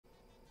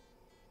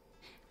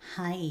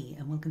Hi,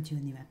 and welcome to a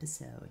new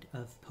episode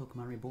of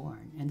Pokemon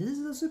Reborn. And this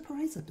is a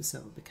surprise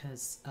episode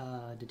because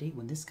the date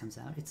when this comes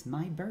out, it's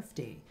my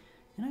birthday.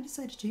 And I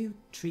decided to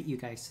treat you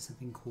guys to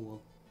something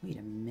cool. Wait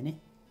a minute.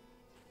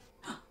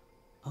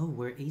 Oh,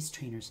 we're Ace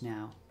Trainers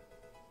now.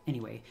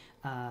 Anyway,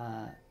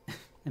 and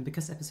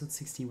because episode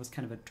 16 was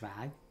kind of a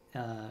drag,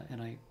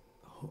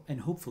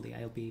 and hopefully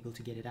I'll be able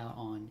to get it out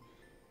on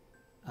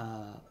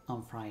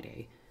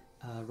Friday.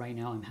 Right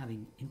now I'm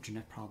having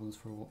internet problems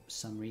for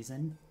some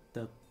reason.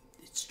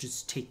 It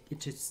just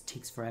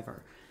takes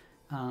forever.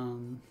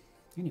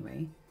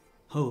 Anyway.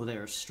 Oh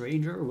there,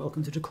 stranger,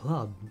 welcome to the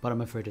club. But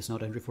I'm afraid it's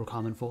not entry for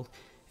common folk.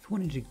 If you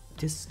want to do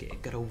this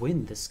gig, gotta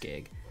win this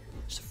gig.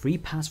 There's a free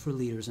pass for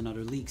leaders and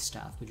other league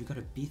staff, but you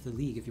gotta beat the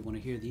league if you want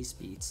to hear these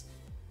beats.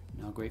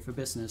 Not great for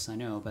business, I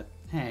know, but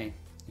hey,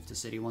 if the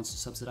city wants to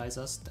subsidize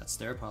us, that's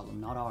their problem,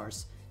 not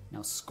ours.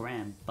 Now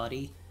scram,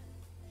 buddy.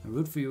 I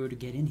root for you to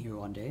get in here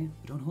one day,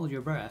 but don't hold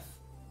your breath.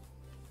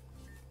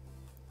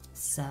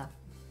 Sup?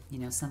 You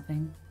know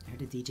something? I heard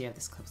the DJ of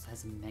this club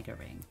has a mega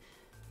ring.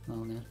 Well,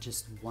 not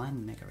just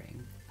one mega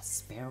ring, a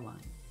spare one.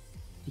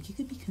 Think you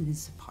could be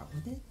convinced to part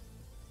with it?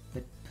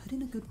 But put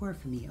in a good word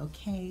for me,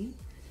 okay?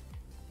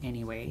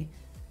 Anyway,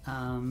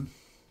 I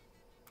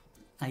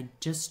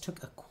just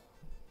took a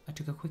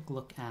quick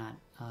look at,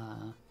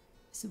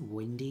 is it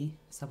windy?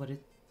 Is that what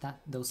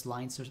those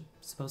lines are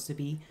supposed to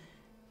be?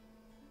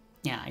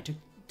 Yeah, I took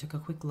a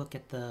quick look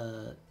at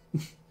the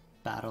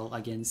battle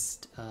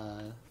against,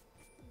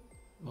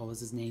 what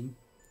was his name?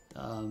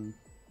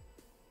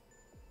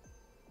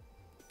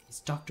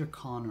 It's Dr.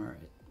 Connor,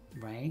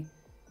 right?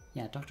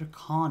 Yeah, Dr.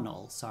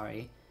 Connell,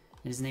 sorry.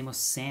 And his name was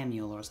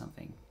Samuel or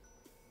something.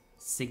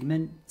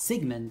 Sigmund,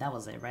 that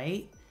was it,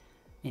 right?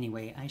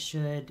 Anyway, I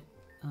should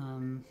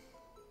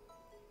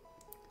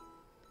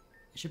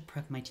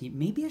prep my team.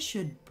 Maybe I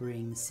should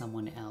bring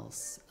someone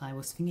else. I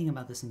was thinking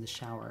about this in the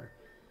shower.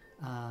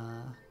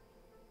 Yeah,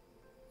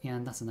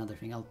 and that's another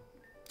thing. I'll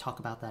talk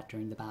about that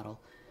during the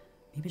battle.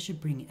 Maybe I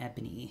should bring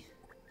Ebony.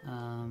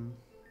 The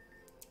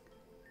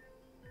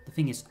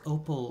thing is,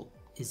 Opal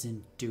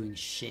isn't doing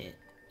shit,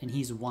 and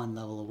he's one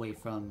level away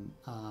from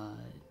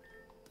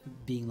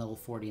being level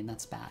 40, and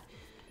that's bad.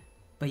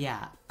 But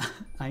yeah,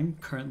 I'm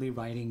currently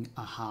riding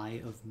a high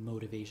of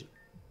motivation.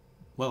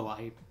 Whoa,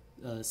 I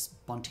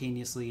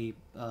spontaneously...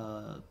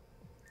 You're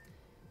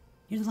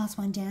the last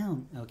one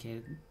down.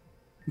 Okay,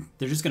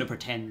 they're just gonna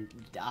pretend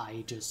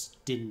I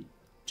just didn't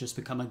just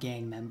become a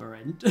gang member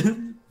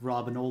and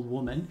rob an old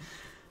woman.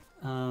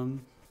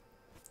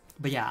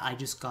 But yeah, I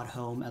just got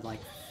home at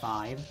like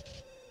 5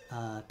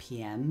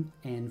 p.m.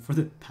 and for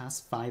the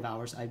past 5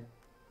 hours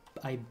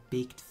I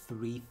baked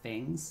 3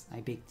 things. I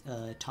baked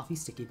toffee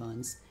sticky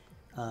buns,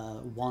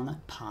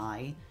 walnut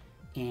pie,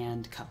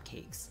 and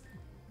cupcakes.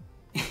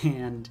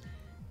 And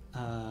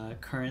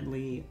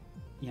currently,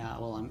 yeah,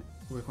 well, I'm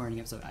recording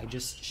an episode. I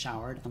just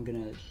showered. I'm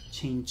gonna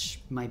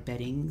change my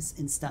beddings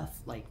and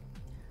stuff. Like,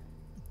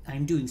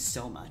 I'm doing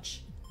so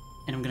much.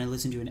 And I'm gonna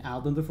listen to an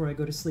album before I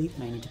go to sleep,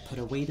 and I need to put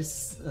away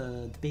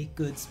the baked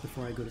goods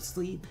before I go to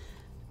sleep.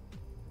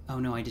 Oh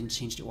no, I didn't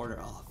change the order.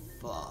 Oh,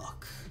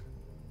 fuck.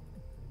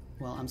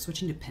 Well, I'm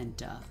switching to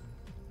Penta.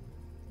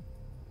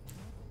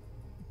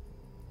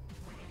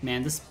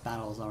 Man, this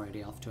battle is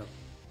already off to a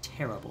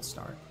terrible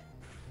start.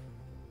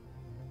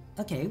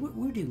 Okay,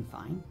 we're doing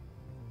fine.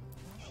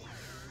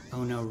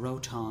 Oh no,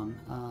 Rotom,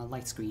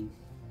 light screen.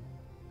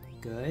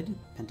 Good,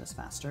 Penta's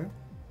faster.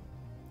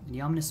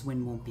 The ominous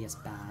wind won't be as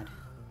bad.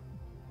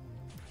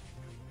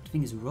 The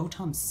thing is,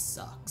 Rotom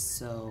sucks,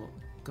 so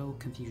go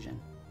Confusion.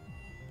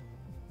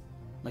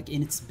 Like,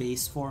 in its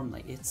base form,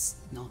 like, it's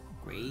not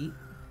great.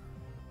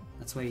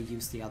 That's why I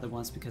use the other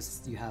ones,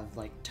 because you have,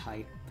 like,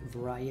 type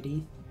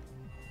variety.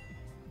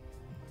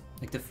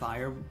 Like, the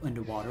fire and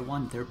the water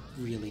one, they're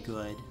really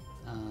good,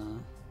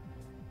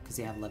 because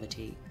they have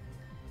Levitate.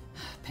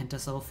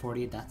 Penta's level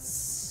 40, that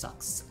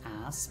sucks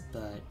ass,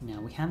 but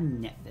now we have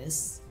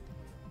Nephis.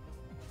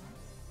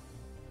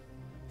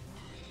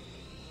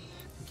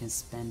 We can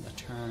spend a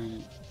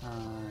turn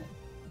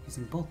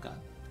using Bulk Up.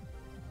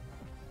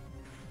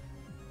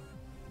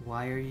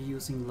 Why are you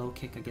using low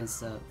kick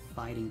against a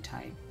fighting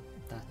type?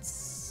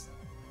 That's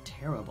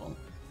terrible.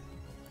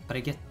 But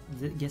I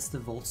guess the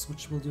Volt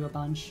Switch will do a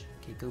bunch.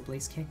 Okay, go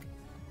Blaze Kick.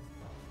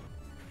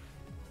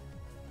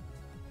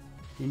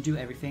 Didn't do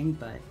everything,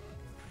 but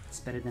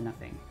it's better than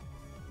nothing.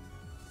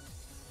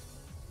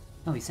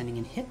 Oh, he's sending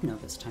in Hypno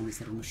this time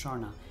instead of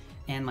Musharna.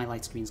 And my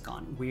light screen's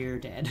gone. We're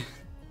dead.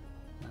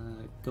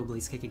 Go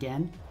Blaze Kick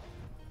again.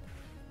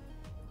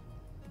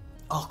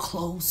 Oh,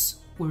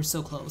 close! We're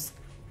so close.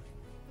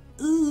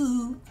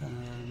 Ooh!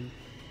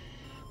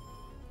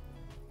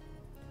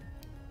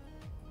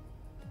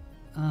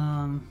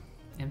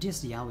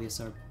 MGS Yaois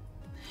are...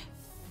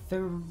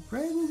 Ferrero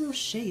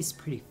Rocher is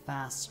pretty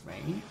fast,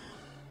 right?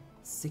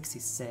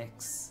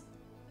 66.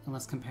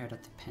 Unless compared to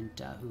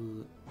Penta,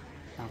 who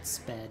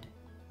outsped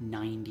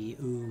 90.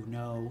 Ooh,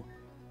 no.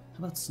 How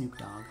about Snoop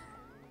Dogg?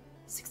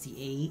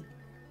 68.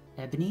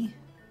 Ebony?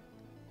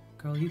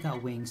 Girl, you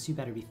got wings, you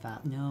better be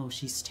fat. No,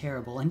 she's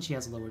terrible, and she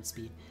has lowered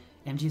speed.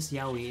 MGS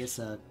Yaoi is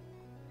a...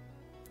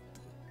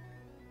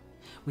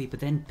 Wait, but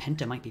then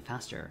Penta might be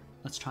faster.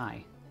 Let's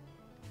try.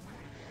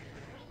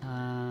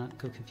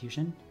 Go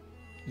Confusion?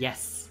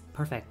 Yes!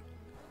 Perfect.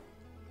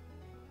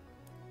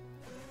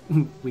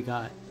 We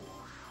got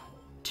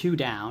 2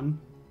 down.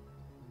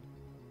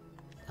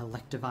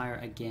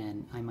 Electivire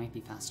again. I might be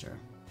faster.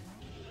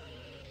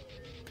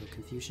 Go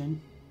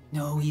Confusion?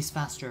 No, he's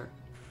faster!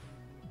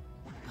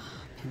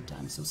 Penta,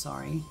 I'm so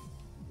sorry.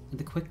 And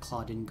the Quick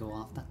Claw didn't go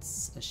off.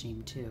 That's a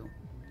shame too.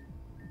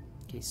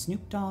 Okay,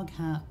 Snoop Dogg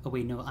oh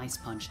wait, no, Ice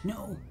Punch.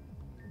 No!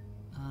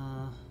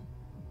 I'm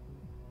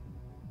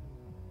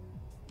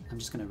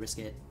just gonna risk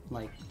it.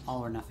 Like,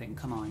 all or nothing.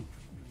 Come on.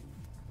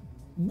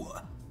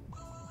 What?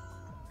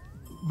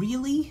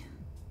 Really?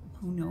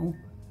 Oh no.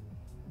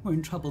 We're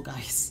in trouble,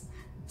 guys.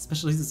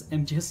 Especially since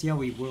MGS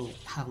Yaoi will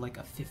have like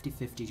a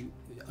 50-50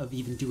 of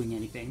even doing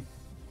anything.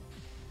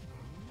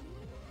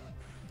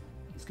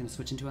 He's gonna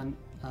switch into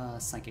a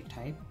Psychic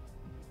type.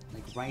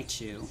 Like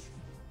Raichu.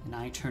 And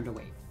I turned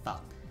away.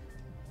 Fuck.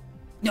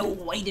 No,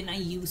 why didn't I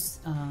use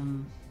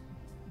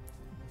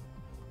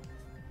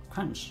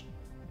Crunch?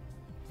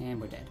 And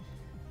we're dead.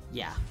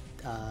 Yeah.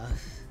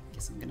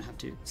 Guess I'm gonna have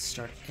to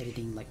start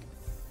editing like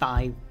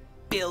 5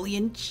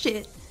 billion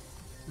shit.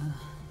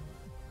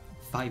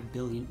 5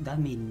 billion. That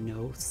made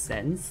no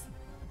sense.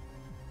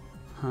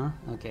 Huh?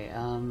 Okay,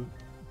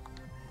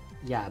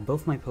 yeah,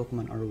 both my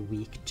Pokemon are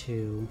weak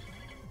to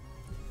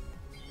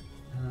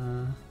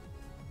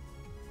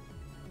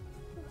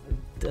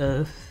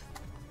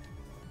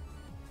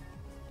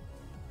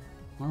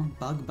well,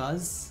 Bug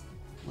Buzz.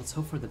 Let's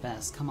hope for the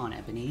best. Come on,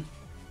 Ebony.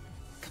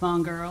 Come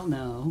on, girl.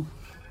 No.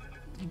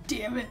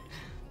 Damn it.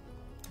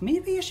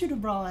 Maybe I should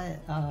have brought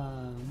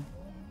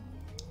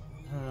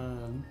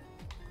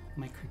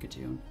my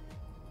Kricketune.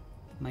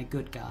 My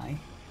good guy.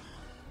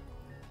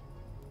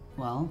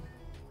 Well,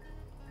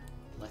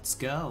 let's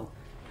go.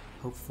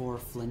 Hope for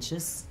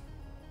flinches.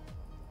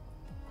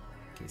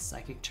 Okay,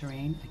 Psychic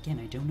Terrain. Again,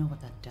 I don't know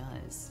what that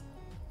does.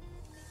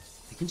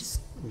 I can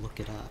just look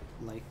it up.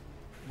 Like,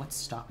 what's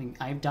stopping?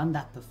 I've done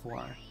that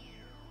before.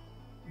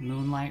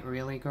 Moonlight,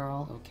 really,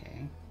 girl?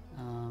 Okay.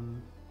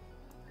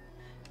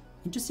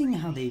 Interesting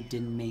how they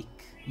didn't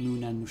make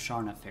Moon and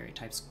Musharna fairy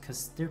types,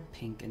 because they're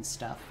pink and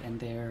stuff, and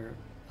they're,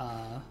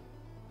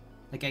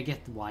 like, I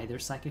get why they're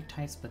psychic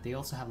types, but they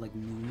also have, like,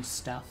 moon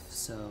stuff,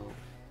 so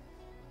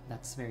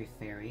that's very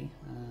fairy.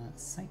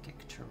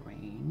 Psychic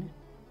Terrain.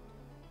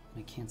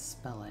 I can't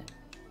spell it.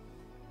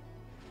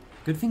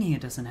 Good thing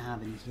it doesn't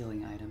have any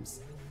healing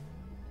items.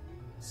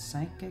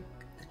 Psychic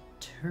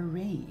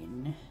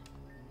Terrain.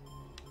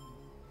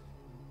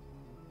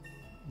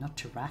 Not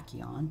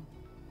Terrakion.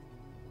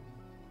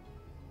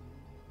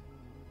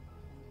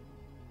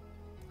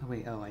 Oh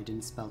wait, oh, I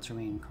didn't spell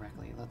terrain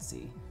correctly. Let's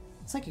see.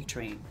 Psychic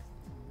Terrain.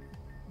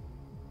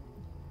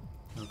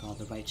 Oh god,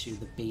 the Raichu,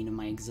 the bane of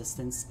my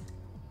existence.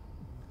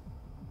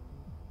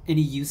 And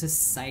he uses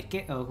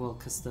Psychic? Oh, well,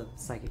 because the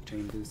Psychic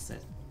Terrain boosts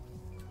it.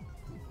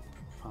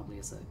 Probably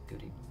is a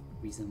good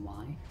reason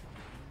why.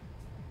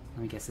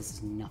 Let me guess, this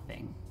is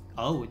nothing.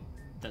 Oh,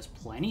 there's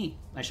plenty.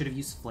 I should have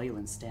used Flail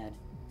instead.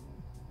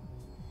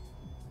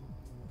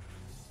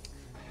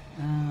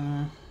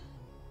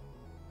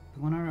 The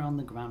one are on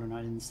the ground or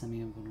not in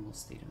semi-invulnerable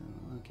state.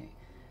 Okay.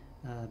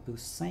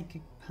 Boost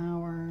Psychic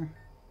Power.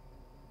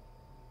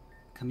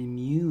 Become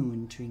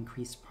immune to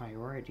increased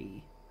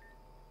priority.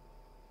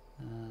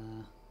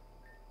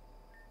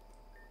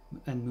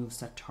 And moves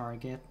that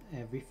target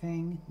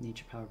everything.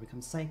 Nature Power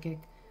becomes Psychic.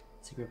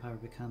 Secret Power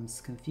becomes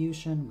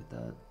Confusion with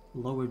a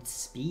lowered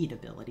speed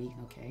ability.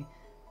 Okay.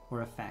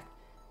 Or effect.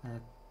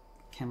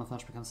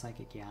 Camouflage becomes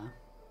Psychic, yeah.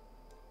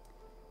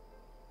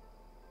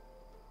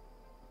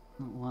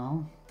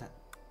 Well,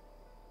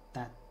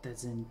 that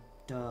doesn't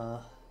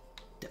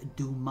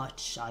do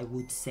much, I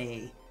would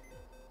say.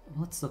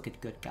 Let's look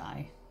at Good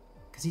Guy,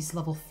 because he's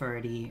level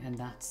 30, and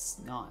that's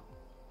not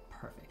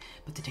perfect.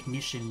 But the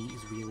Technician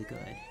is really good,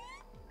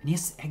 and he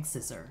has Egg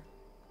Scissor.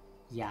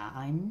 Yeah,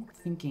 I'm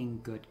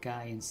thinking Good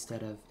Guy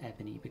instead of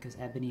Ebony, because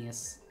Ebony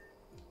is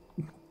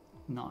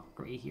not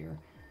great here.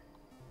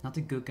 Not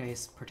that Good Guy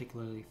is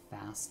particularly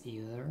fast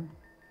either.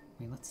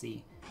 Wait, let's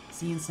see.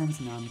 Sea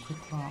Incense, none. Quick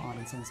Claw, Odd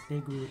Incense,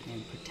 Big Root,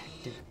 and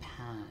Protective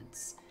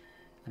Pads.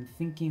 I'm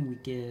thinking we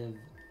give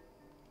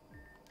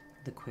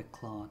the Quick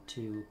Claw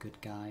to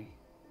Good Guy.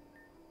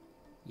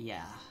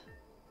 Yeah.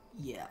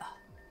 Yeah.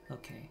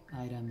 Okay.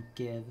 Item,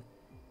 give.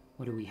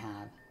 What do we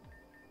have?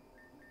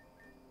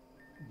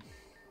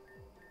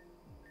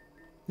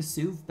 The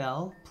Soothe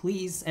Bell.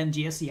 Please,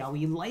 MGS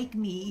Yaoi, like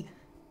me.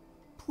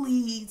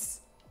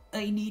 Please.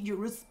 I need your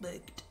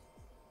respect.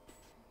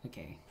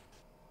 Okay.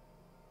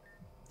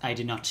 I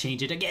did not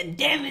change it again,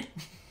 damn it!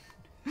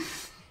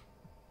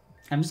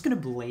 I'm just gonna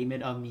blame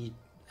it on me,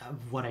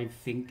 what I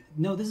think.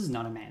 No, this is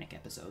not a manic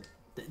episode.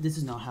 This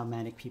is not how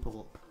manic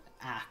people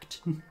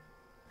act.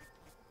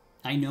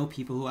 I know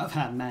people who have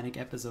had manic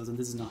episodes and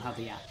this is not how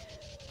they act.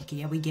 Okay,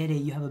 yeah, we get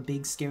it. You have a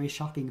big, scary,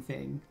 shocking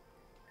thing.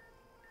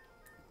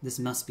 This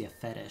must be a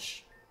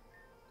fetish.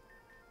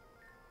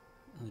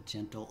 Oh,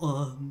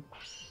 gentle.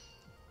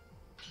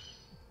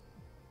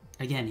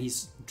 Again,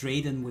 he's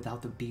Drayden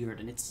without the beard,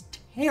 and it's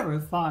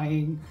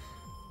terrifying.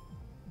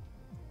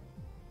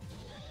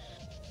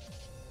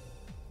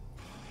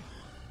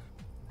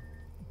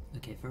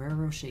 Okay, Ferrero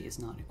Rocher is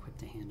not equipped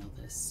to handle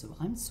this, so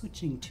I'm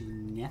switching to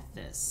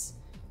Nethys.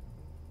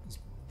 He's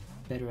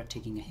better at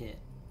taking a hit.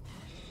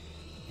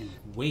 And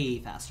way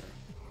faster.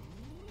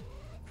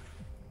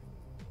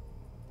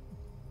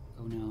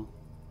 Oh no.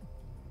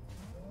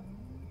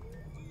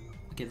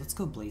 Okay, let's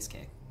go Blaze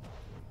Kick.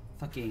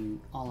 Fucking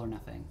all or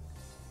nothing.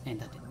 And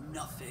that did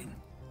nothing.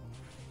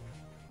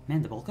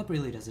 Man, the bulk up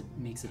really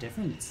makes a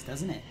difference,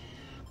 doesn't it?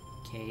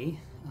 Okay,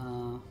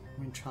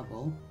 we're in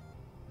trouble.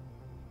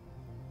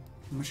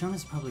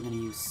 Marshawn's probably gonna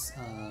use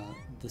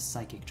the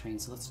Psychic Train,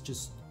 so let's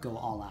just go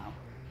all out.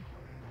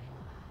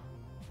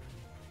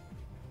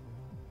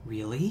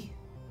 Really?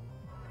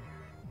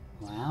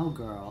 Wow,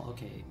 girl.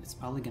 Okay, it's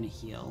probably gonna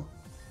heal.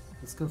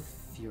 Let's go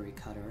Fury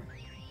Cutter.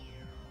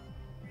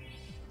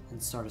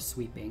 And start a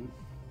sweeping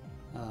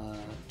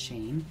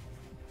chain.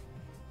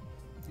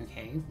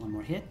 Okay, one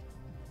more hit.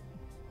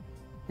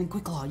 And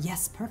Quick Claw,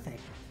 yes,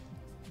 perfect!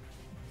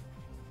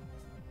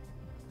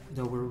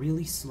 Though we're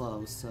really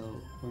slow,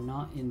 so we're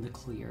not in the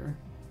clear.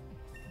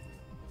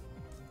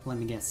 Let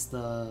me guess,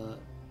 the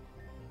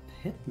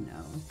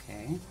Hypno,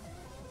 okay.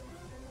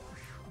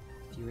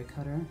 Fury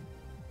Cutter.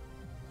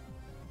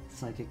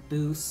 Psychic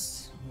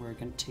Boost. We're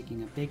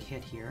taking a big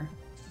hit here.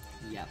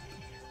 Yep.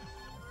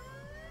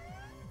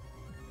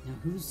 Now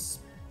who's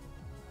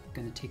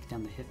gonna take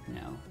down the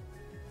Hypno?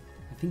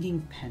 I'm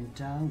thinking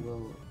Penta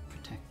will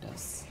protect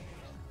us.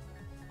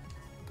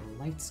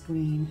 Go Light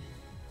Screen.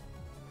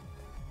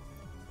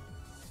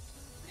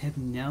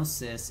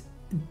 Hypnosis.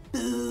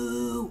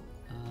 Boo!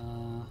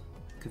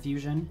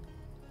 Confusion.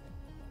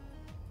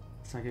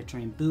 Psychic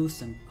Train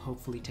Boost and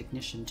hopefully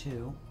Technician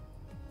too.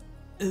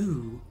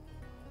 Ooh!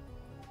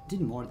 Did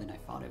more than I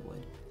thought it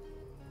would.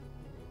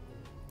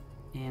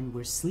 And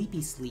we're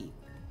Sleepy Sleep.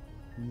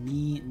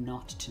 Me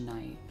not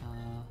tonight.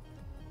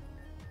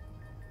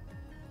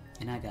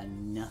 And I got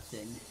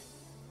nothing.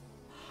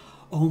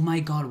 Oh my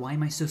god, why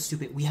am I so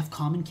stupid? We have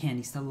common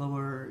candies to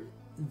lower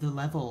the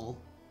level.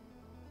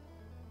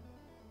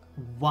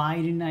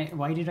 Why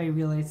did I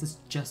realize this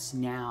just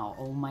now?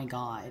 Oh my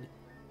god.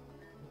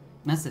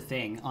 That's the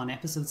thing. On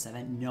episode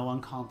 7, no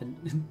one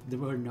there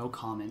were no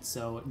comments,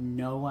 so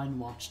no one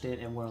watched it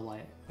and were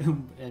like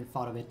and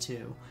thought of it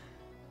too.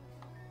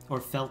 Or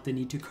felt the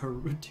need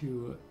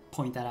to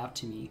point that out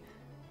to me.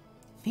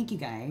 Thank you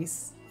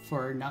guys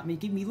for not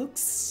making me look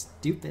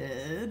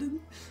stupid.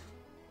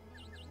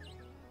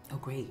 Oh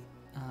great.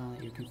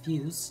 You're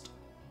confused.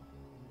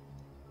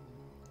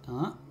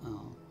 Oh.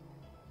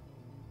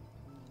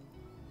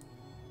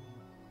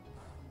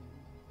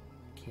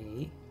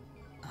 Okay.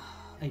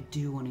 I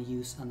do want to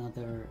use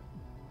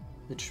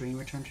the train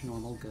return to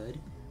normal, good.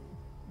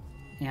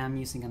 And I'm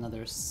using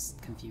another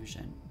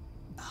confusion.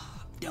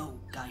 No,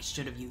 guys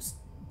should have used,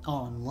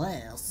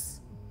 unless,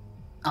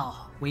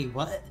 wait,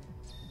 what?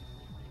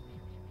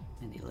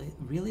 And they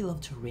really love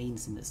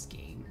terrains in this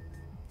game.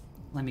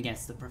 Let me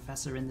guess, the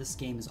professor in this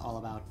game is all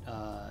about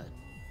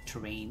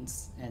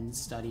terrains and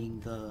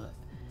studying the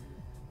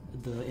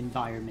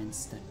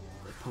environments that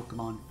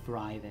Pokemon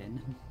thrive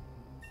in.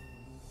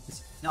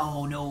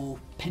 No,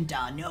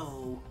 Penta,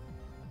 no!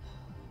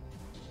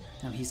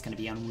 Now he's gonna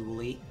be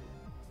unruly.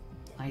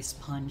 Ice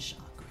Punch,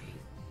 oh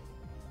great.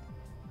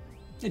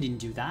 It didn't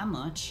do that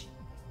much.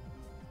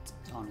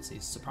 Honestly,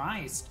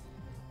 surprised.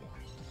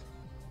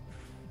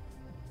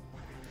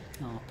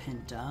 Oh,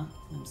 Penta,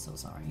 I'm so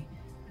sorry.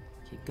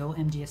 Okay, go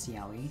MGS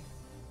Yowie.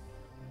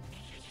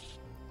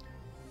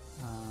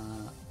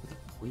 With a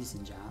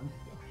Poison Jab.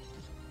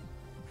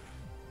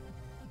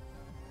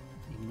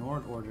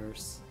 Ignored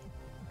orders.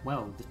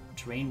 Well, the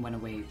terrain went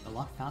away a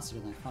lot faster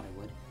than I thought it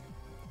would.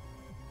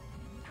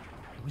 I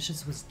wish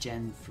this was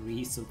Gen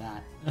 3 so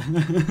that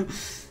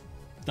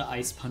the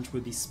Ice Punch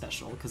would be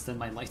special, because then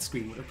my Light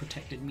Screen would have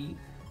protected me.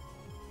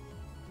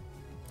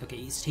 Okay,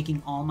 he's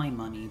taking all my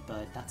money,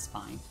 but that's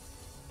fine.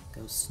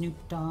 Go Snoop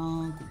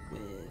Dogg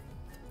with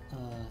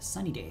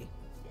Sunny Day.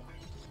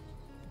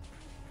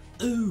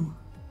 Ooh!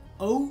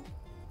 Oh!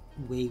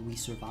 Wait, we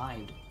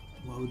survived.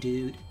 Whoa,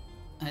 dude.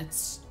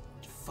 That's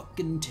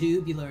fucking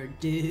tubular,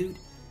 dude.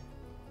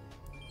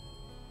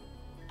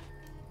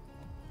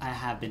 I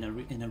have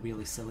been in a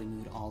really silly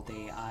mood all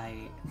day.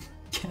 I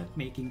kept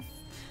making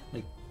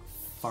like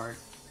fart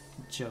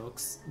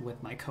jokes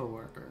with my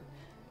coworker.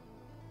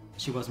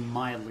 She was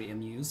mildly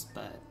amused,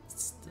 but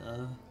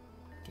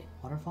okay,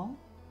 waterfall.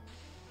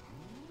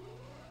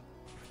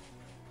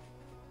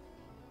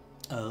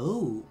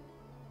 Oh,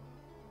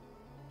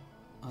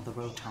 the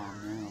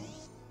Rotom, no,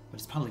 but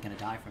it's probably gonna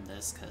die from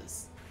this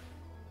because.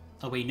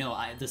 Oh wait, no,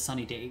 the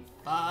Sunny Day.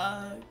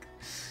 Fuck.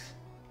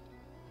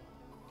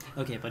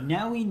 Okay, but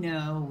now we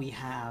know we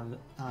have,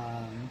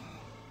 I'm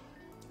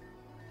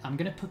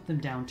gonna put them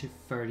down to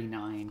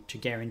 39 to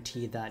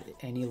guarantee that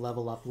any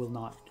level up will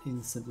not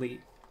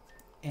instantly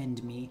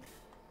end me.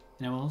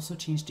 And I will also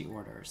change the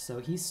order. So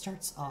he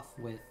starts off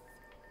with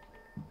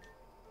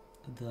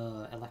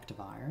the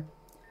Electivire.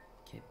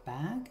 Okay,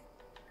 bag.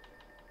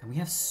 And we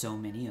have so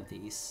many of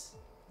these.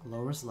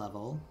 Lowers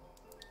level.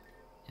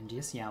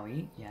 MGS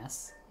Yowie,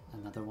 yes.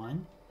 Another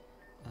one.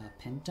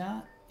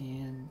 Penta,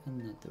 and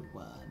another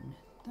one.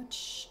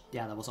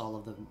 Yeah, that was all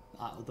of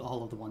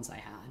the ones I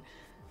had.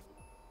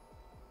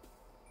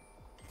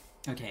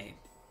 Okay,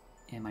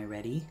 am I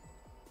ready?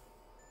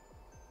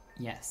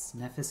 Yes,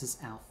 Nephis is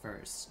out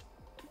first.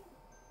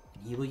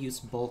 And he will use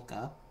bulk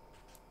up.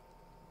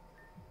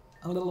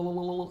 Oh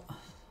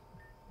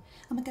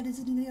my god, is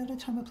it the other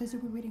time a place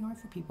that we're waiting hard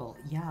for people?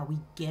 Yeah, we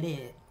get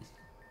it.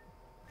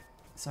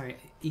 Sorry,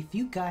 if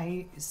you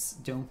guys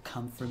don't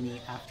come for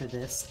me after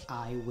this,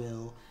 I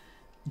will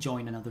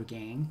join another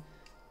gang.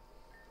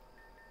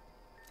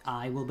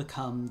 I will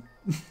become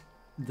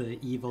the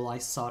evil I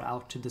sought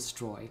out to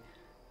destroy.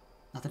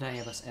 Not that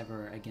I was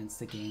ever against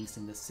the gangs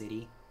in the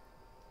city.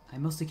 I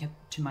mostly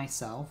kept to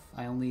myself.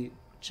 I only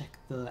check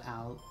the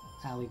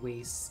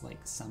alleyways like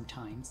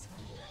sometimes.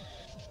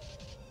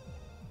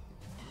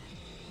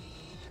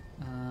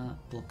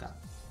 Bulk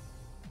up.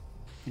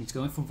 And he's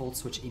going for Volt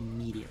Switch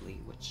immediately,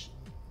 which...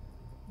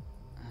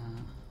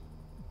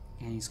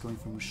 and he's going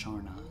for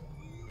Musharna.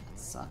 That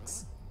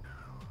sucks.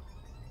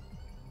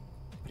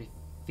 But I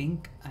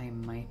think I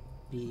might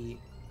be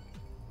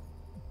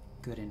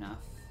good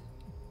enough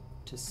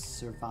to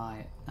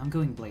survive. I'm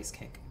going Blaze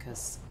Kick,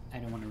 because I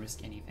don't want to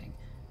risk anything.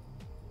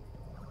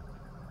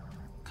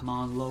 Come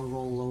on, low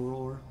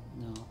roll.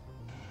 No.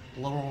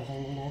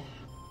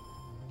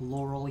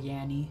 Laurel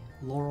Yanny.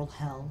 Laurel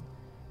Hell.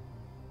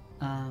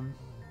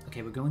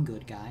 Okay, we're going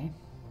good, guy.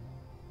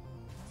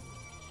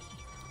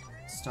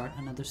 Start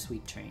another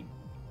sweep train.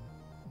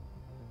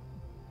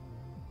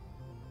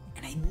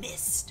 And I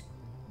missed!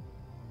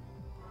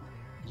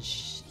 And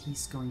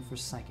he's going for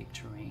Psychic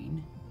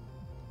Terrain.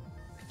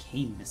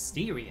 Became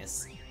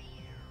mysterious.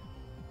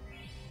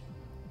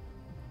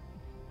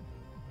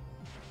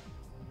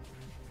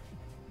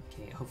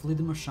 Okay, hopefully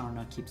the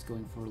Musharna keeps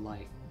going for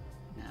light.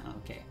 Nah,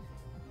 okay.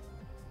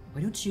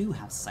 Why don't you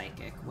have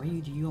Psychic? Why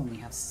do you only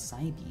have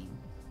Psybeam?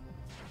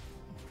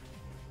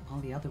 All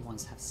the other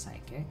ones have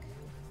Psychic.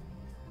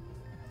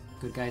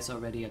 Good guy's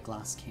already a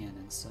glass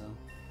cannon, so...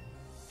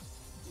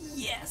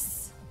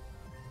 Yes!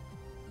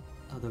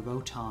 Oh, the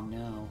Rotom,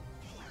 no.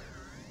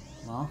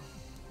 Well...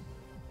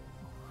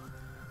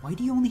 Why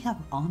do you only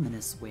have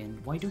Ominous Wind?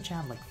 Why don't you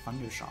have, like,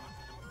 Thundershock?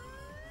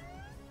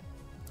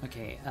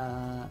 Okay,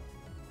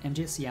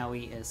 MGS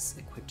Yowie is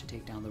equipped to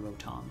take down the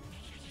Rotom.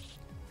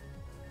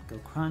 Go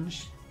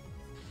Crunch.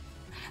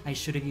 I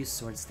should have used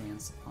Sword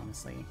Stance,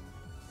 honestly.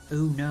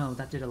 Oh no,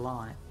 that did a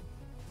lot.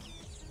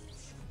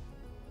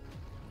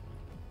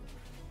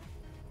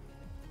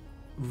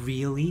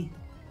 Really?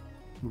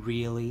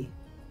 Really?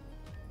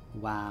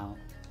 Wow.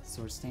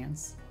 Sword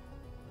Stance?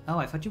 Oh,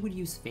 I thought you would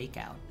use Fake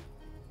Out.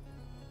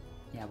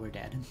 Yeah, we're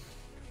dead.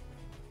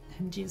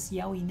 MGS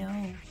Yowie, no!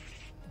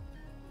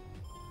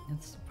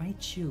 Its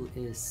Raichu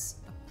is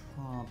a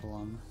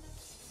problem.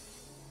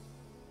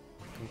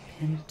 Go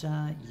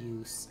Penta,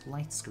 use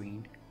Light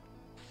Screen.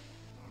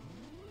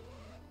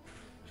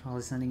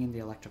 Probably sending in the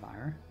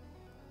Electivire.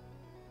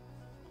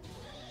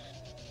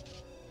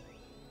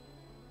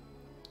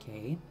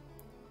 Okay.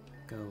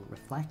 Go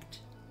Reflect.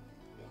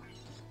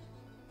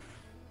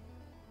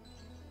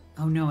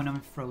 Oh no, and I'm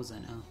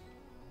frozen. Oh.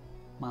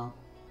 Well.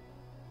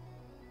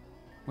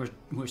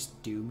 We're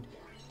doomed.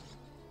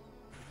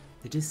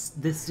 This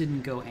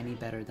didn't go any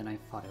better than I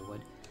thought it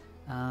would.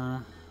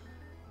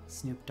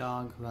 Snoop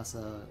Dogg, who has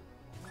a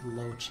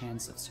low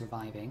chance of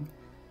surviving.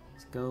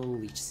 Let's go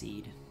Leech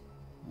Seed.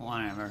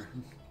 Whatever.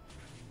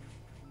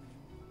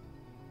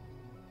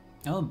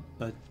 Oh,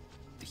 but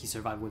he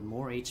survived with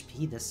more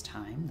HP this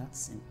time.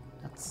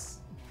 That's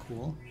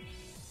cool.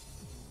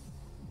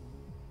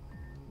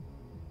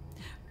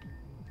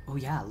 Oh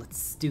yeah,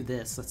 let's do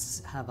this.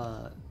 Let's have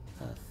a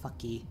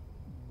fucky.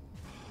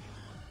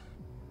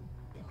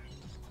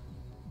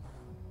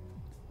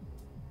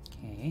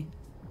 Okay,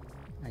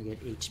 I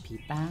get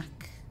HP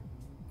back.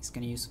 He's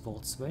gonna use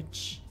Volt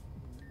Switch.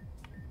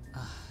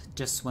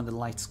 Just when the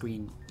light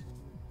screen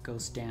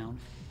goes down.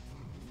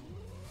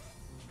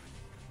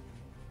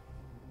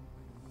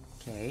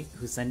 Okay,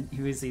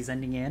 who is he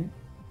sending in?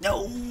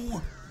 No!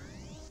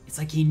 It's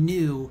like he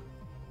knew.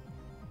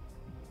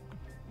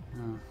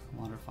 Oh,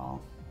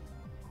 Waterfall.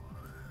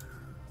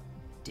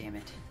 Damn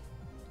it.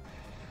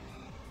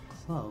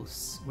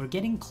 Close. We're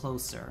getting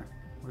closer.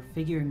 We're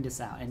figuring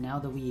this out, and now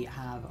that we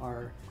have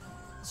our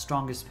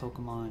strongest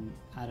Pokemon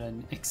at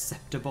an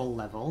acceptable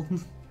level.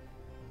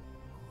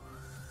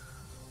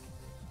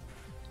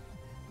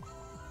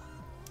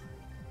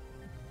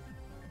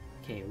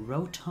 Okay,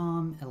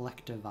 Rotom,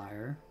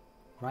 Electivire,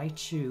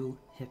 Raichu,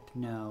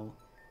 Hypno,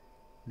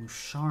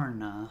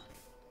 Musharna.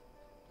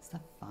 Is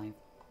that 5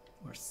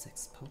 or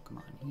 6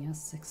 Pokemon? He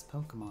has 6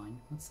 Pokemon.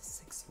 What's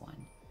the 6th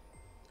one?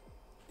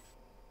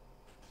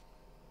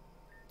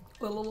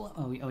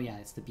 Oh yeah,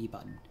 it's the B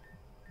button.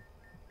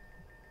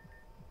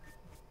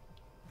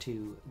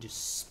 To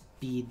just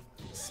speed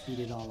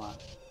it all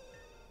up.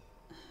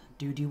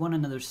 Dude, do you want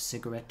another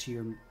cigarette to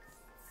your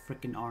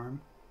frickin'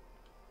 arm.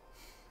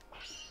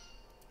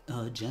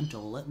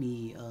 Gentle, let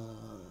me,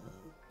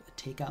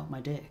 take out my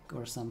dick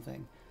or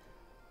something.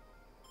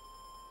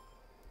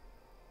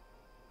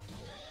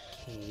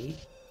 Okay,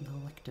 the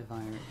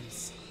Electivire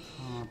is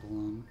a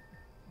problem.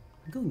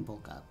 I'm going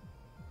bulk up.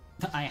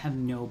 I have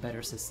no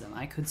better system.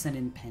 I could send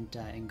in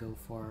Penta and go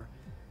for...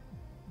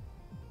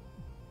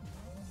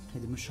 Okay,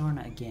 the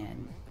Musharna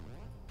again.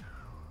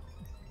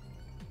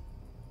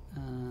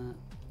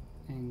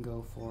 And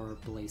go for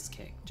Blaze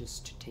Kick,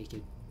 just to take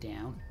it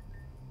down.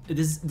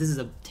 This is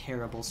a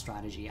terrible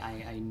strategy,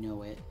 I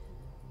know it.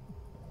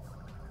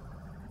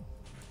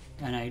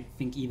 And I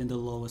think even the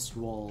lowest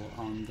roll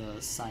on the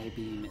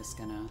Psybeam is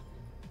gonna...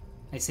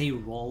 I say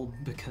roll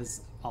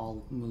because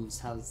all moves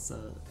have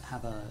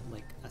a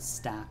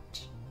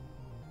stacked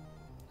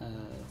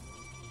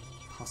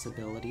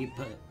possibility,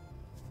 but...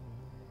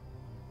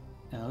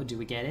 Oh, do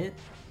we get it?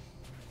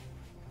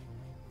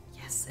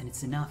 Yes, and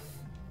it's enough.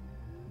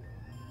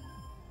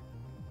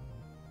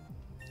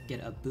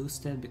 Get a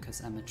boosted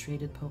because I'm a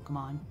traded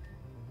Pokemon.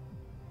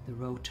 The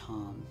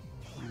Rotom.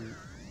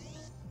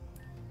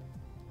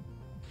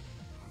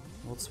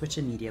 We'll switch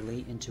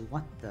immediately into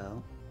what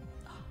though?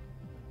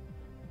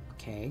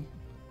 Okay.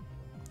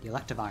 The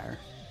Electivire.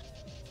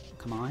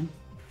 Come on.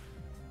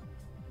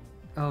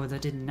 Oh,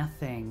 that did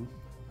nothing.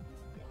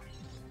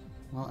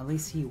 Well, at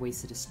least he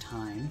wasted his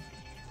time.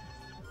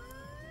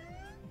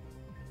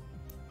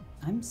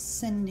 I'm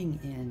sending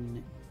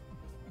in...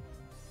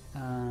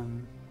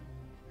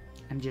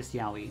 I'm just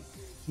Yowie.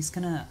 He's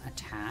gonna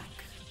attack,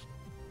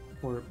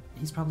 or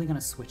he's probably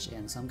gonna switch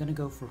in, so I'm gonna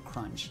go for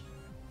Crunch.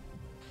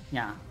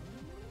 Yeah,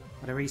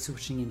 whatever he's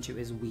switching into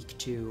is weak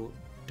to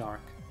Dark.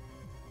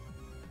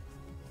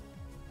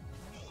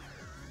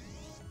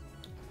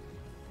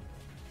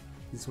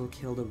 This will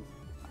kill the...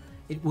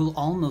 It will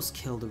almost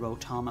kill the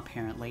Rotom,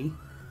 apparently.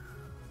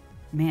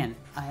 Man,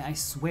 I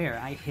swear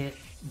I hit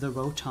the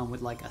Rotom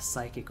with like a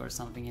Psychic or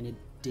something and it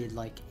did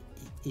like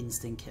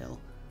instant kill.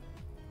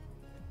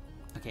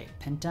 Okay,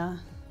 Penta.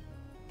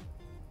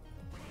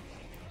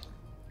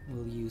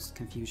 We'll use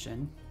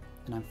Confusion,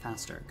 and I'm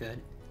faster,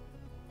 good.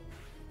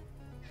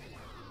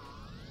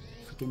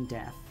 Freaking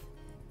Death.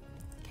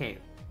 Okay.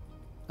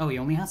 Oh, he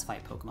only has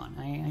 5 Pokemon.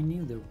 I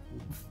knew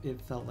it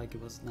felt like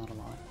it was not a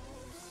lot.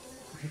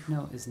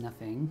 Hypno is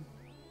nothing.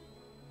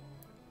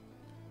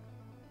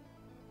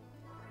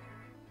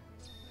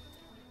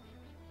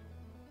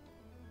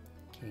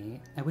 Okay,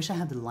 I wish I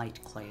had the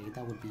Light Clay,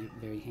 that would be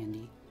very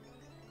handy.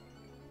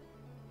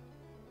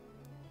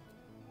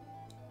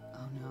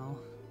 Oh no.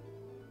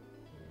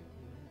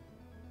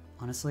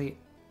 Honestly,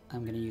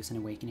 I'm gonna use an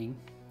Awakening.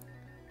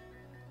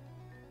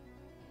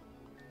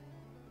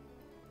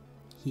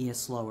 He is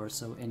slower,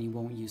 and he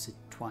won't use it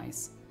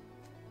twice.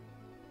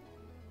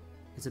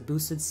 It's a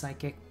boosted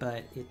Psychic,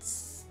 but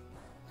it's...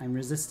 I'm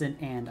resistant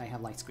and I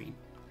have Light Screen.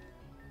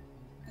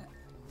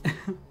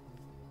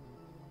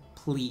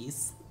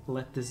 Please,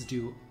 let this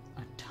do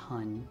a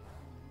ton.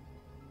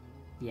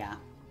 Yeah,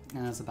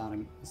 and that's about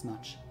as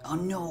much. Oh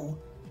no!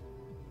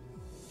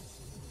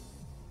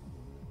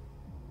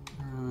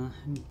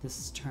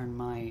 This turn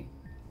my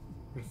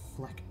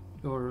reflect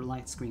or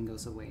light screen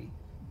goes away.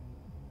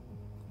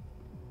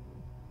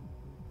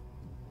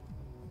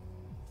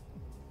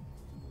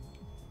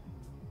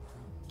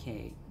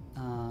 Okay,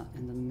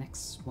 and the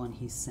next one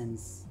he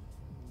sends.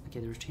 Okay,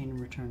 the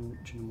return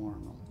to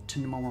normal.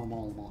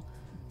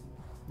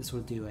 This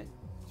will do it.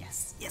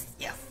 Yes, yes,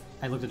 yes!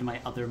 I looked at my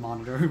other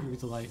monitor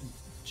with the light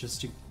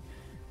just to,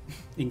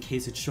 in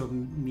case it showed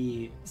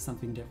me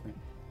something different.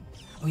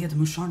 Oh yeah, the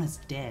Musharna's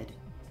dead.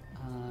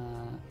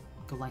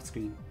 Go light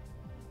screen.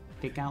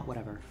 Pick out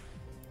whatever.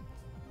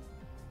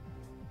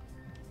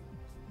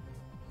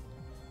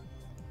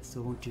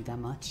 Still won't do that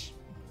much.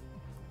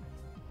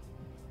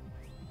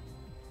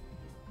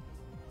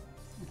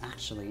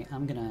 Actually,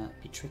 I'm gonna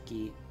be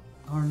tricky.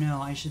 Or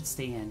no, I should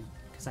stay in,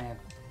 because I have...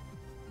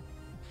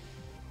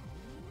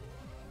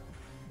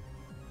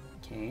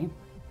 Okay.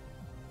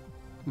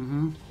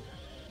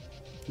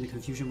 The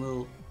confusion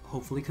will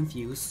hopefully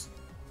confuse.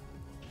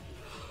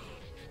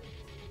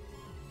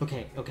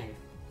 Okay, okay.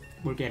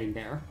 We're getting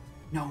there.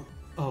 No.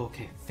 Oh,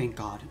 okay. Thank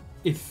God.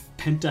 If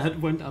Penta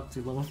had went up to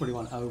level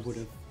 41, I would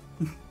have...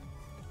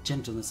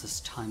 Gentleness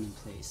has time and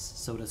place.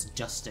 So does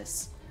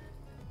justice.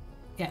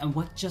 Yeah, and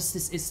what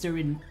justice is there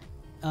in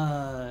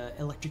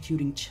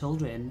electrocuting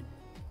children,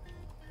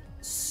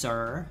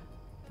 sir?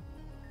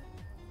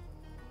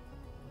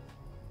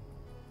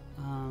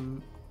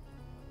 Well,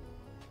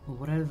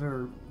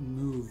 whatever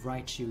move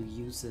Raichu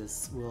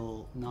uses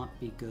will not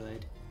be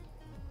good.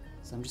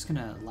 So I'm just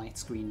gonna light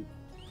screen.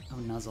 Oh,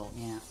 Nuzzle,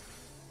 yeah.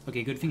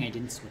 Okay, good thing I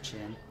didn't switch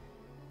in.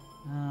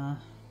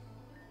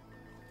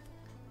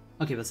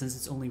 Okay, but since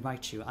it's only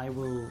Raichu, I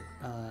will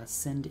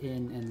send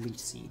in and Leech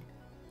Seed.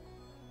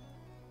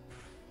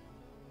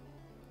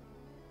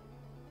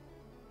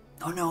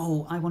 Oh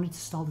no! I wanted to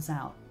stall this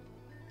out.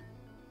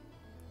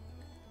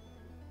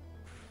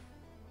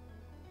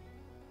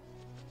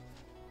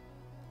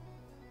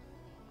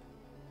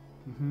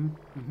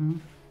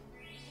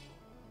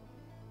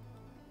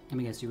 Let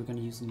me guess, you were going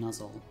to use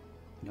Nuzzle.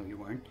 No, you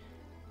weren't.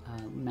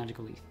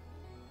 Magical Leaf.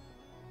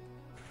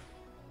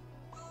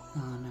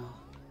 Oh no.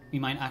 We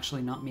might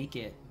actually not make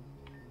it.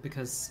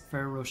 Because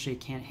Ferrero Rocher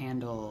can't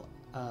handle,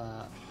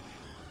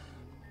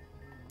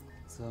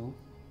 so...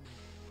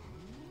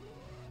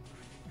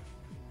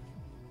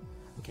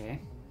 Okay.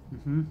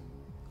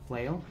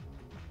 Flail.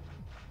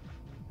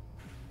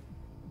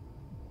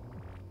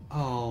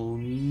 Oh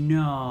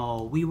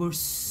no, we were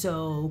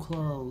so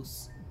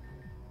close.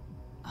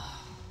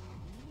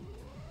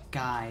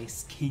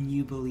 Guys, can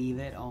you believe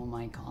it? Oh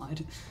my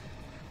god.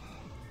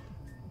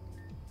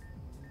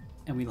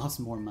 And we lost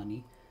more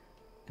money.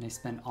 And I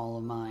spent all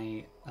of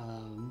my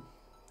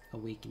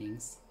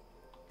awakenings.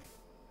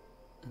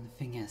 And the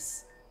thing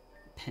is,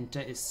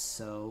 Penta is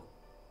so...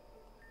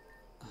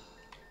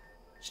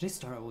 Should I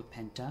start out with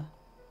Penta?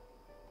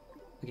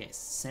 Okay,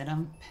 set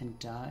on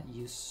Penta,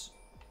 use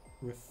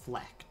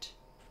Reflect.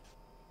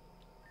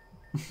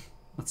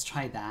 Let's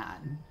try that.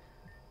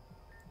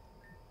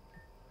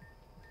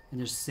 And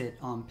just sit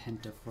on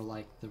Penta for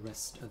like the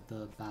rest of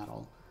the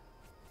battle.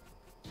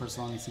 For as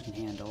long as he can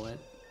handle it.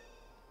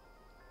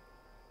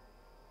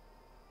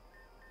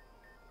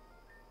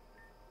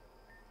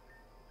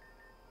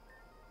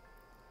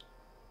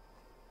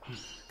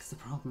 Because the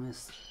problem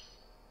is...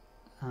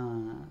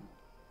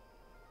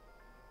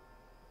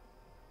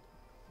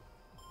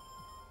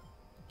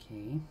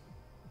 Okay.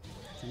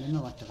 Send an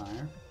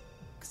Electivire.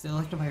 Because the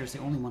Electivire is the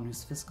only one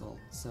who's physical,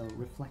 so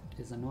Reflect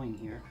is annoying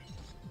here.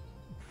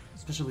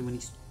 Especially when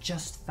he's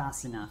just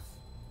fast enough.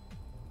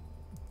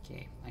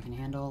 Okay, I can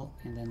handle,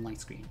 and then Light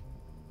Screen.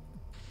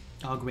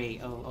 Oh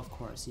great, oh of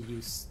course, you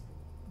use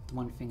the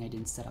one thing I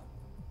didn't set up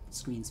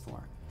screens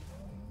for.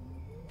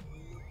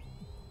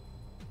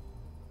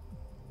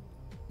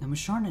 Now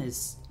Musharna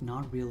is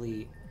not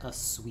really a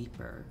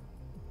sweeper,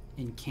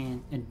 and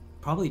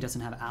probably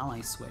doesn't have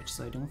ally switch,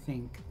 so I don't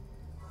think...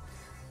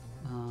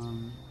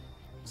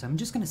 so I'm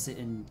just gonna sit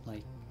in,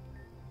 like,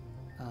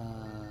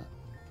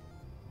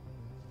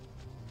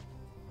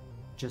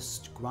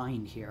 just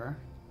grind here.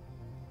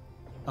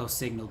 Oh,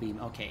 Signal Beam.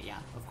 Okay, yeah,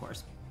 of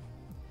course.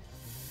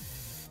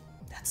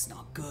 That's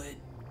not good.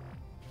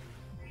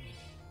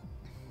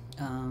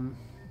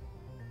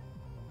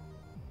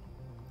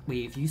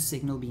 Wait, if you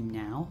Signal Beam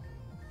now?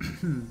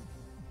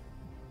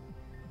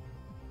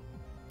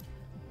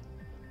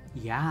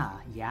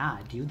 Yeah,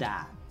 do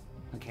that.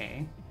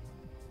 Okay.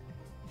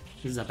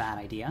 This is a bad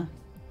idea.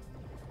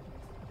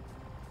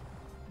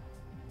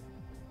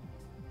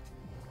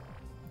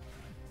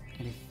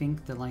 And I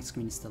think the light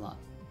screen is still up.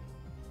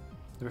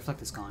 The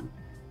Reflect is gone.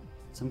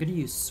 So I'm gonna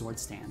use Sword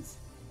Stance.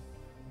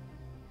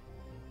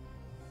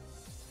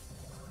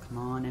 Come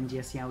on,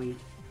 MDS Yowie.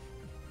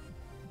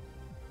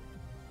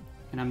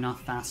 And I'm not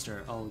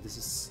faster. Oh, this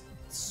is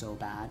so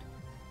bad.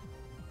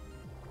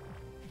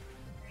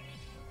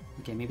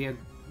 Okay, maybe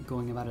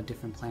going about a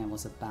different plan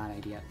was a bad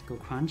idea. Go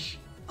Crunch.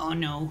 Oh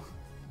no!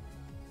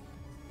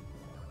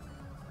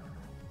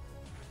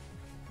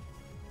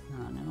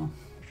 Oh no.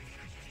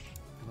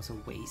 That was a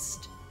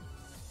waste.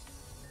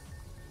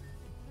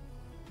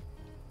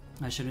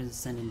 I should have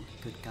sent in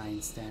Good Guy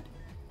instead.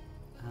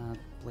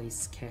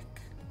 Blaze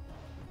Kick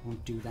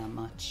won't do that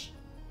much.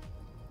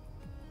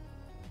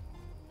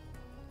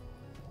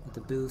 With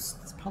the boost,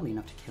 it's probably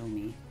enough to kill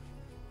me.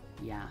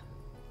 Yeah.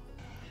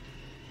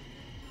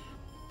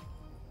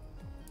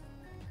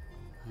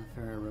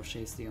 Ferrero Rocher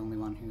is the only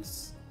one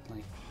who's,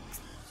 like,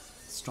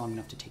 strong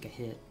enough to take a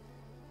hit.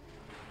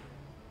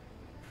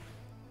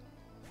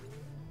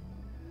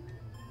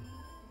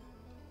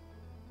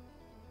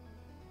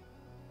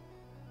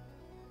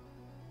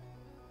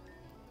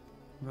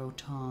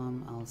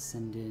 Rotom, I'll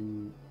send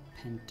in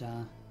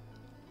Penta.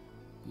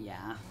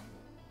 Yeah.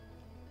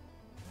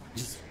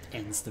 Just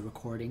ends the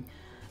recording.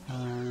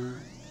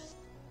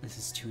 This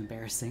is too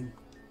embarrassing.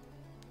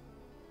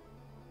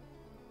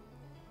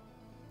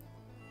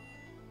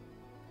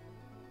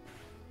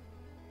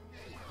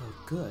 Oh,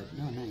 good.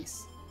 No,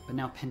 nice. But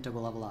now Penta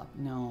will level up.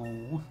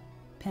 No.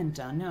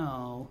 Penta,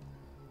 no.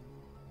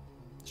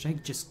 Should I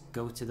just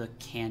go to the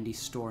candy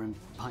store and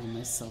buy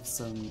myself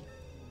some...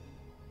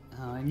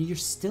 Oh, and you're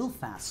still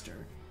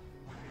faster.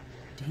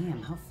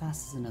 Damn, how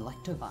fast is an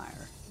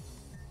Electivire?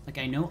 Like,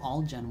 I know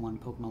all Gen 1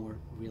 Pokemon were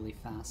really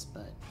fast,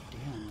 but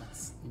damn,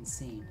 that's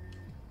insane.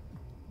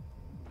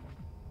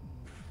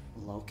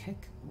 Low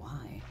kick?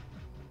 Why?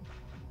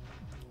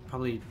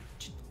 Probably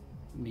to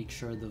make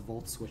sure the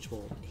Volt Switch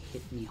will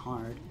hit me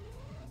hard.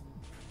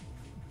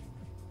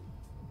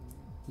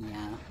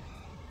 Yeah.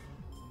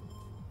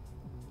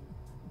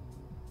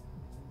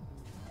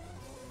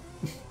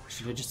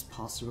 Should I just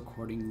pause the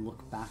recording and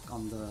look back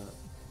on the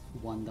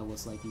one that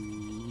was like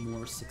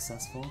more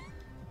successful?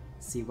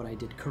 See what I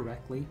did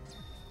correctly?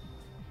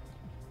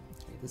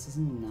 Okay, this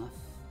isn't enough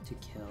to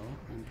kill,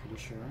 I'm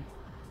pretty sure.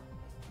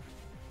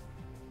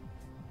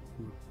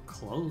 We're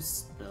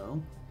close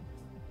though.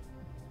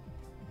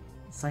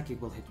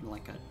 Psychic will hit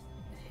like a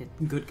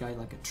Good Guy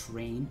like a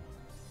train.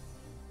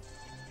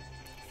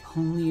 If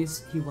only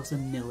he was a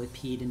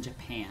millipede in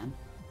Japan.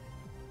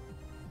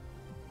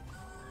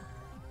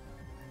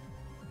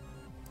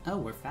 Oh,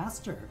 we're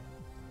faster.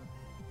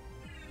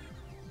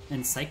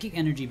 And psychic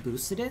energy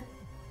boosted it?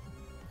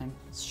 I'm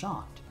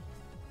shocked.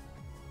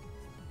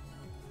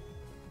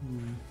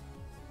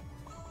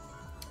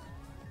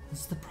 This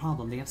is the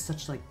problem. They have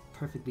such like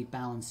perfectly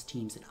balanced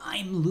teams, and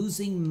I'm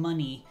losing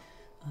money.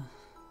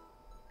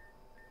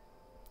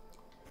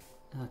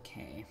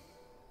 Okay.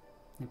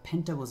 Now,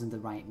 Penta wasn't the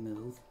right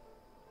move.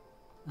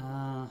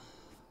 I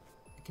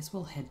guess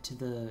we'll head to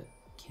the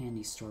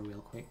candy store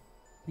real quick.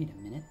 Wait a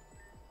minute.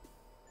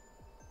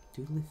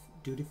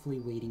 Dutifully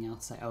waiting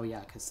outside. Oh yeah,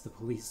 because the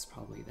police is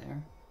probably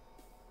there.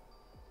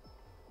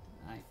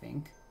 I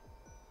think.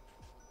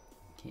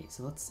 Okay,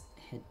 so let's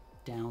head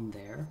down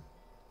there.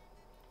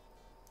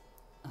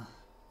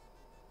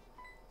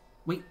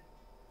 Wait.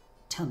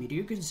 Tell me, do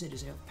you consider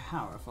yourself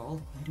powerful?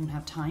 I don't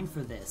have time for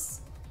this.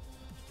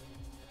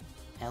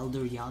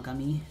 Elder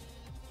Yagami.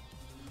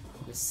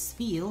 The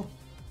spiel.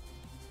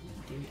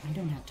 Dude, I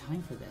don't have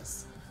time for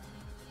this.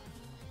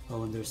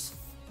 Oh, and there's...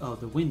 Oh,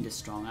 the wind is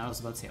strong. I was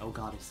about to say, oh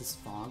god, is this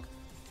fog?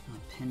 Oh,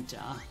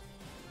 Penta.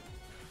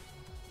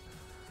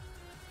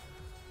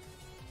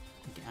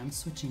 Okay, I'm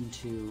switching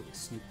to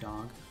Snoop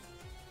Dogg.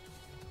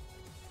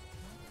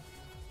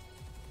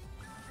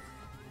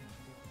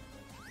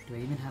 Do I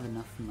even have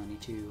enough money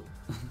to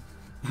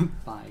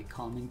buy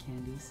common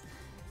candies?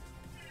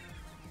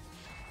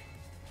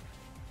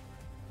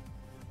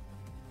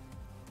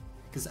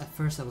 Because at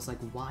first I was like,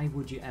 why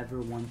would you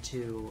ever want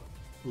to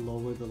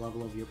lower the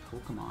level of your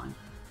Pokemon?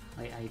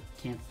 I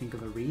can't think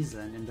of a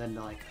reason, and then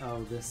they're like,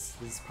 oh, this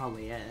is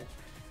probably it.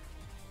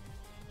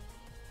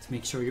 To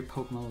make sure your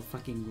Pokemon will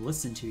fucking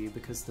listen to you,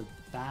 because the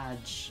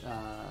badge,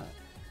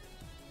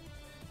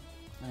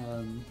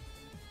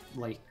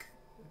 like,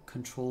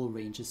 control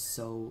range is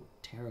so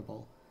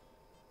terrible.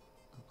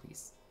 Oh,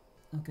 please.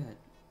 Oh, good.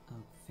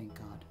 Oh, thank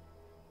God.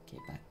 Okay,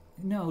 back.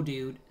 No,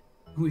 dude.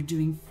 We're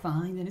doing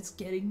fine, and it's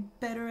getting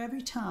better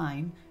every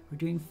time. We're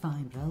doing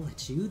fine, but I'll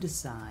let you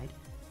decide.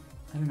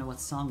 I don't know what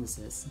song this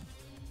is.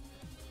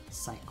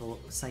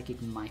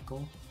 Psychic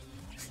Michael?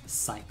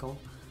 Cycle?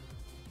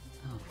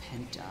 Oh,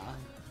 Penta.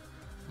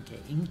 Okay,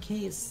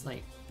 Inkay is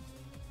like...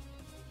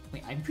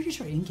 Wait, I'm pretty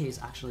sure Inkay is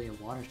actually a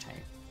water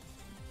type.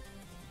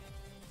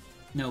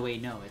 No,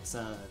 wait, no, it's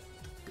a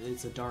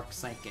dark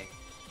psychic.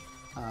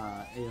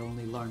 It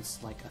only learns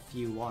like a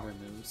few water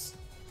moves.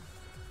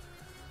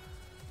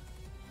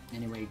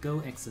 Anyway, go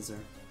X-Scissor.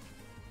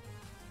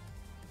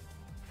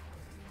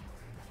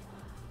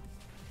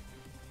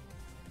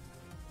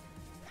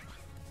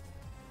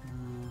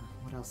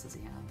 What else does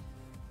he have?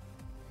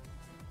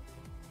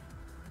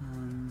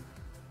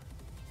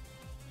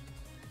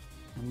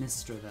 A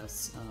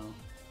Misdreavus. Oh,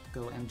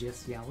 go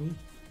MGS Yowie.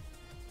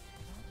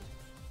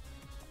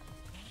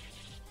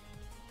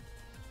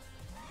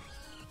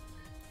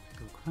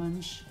 Go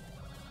Crunch.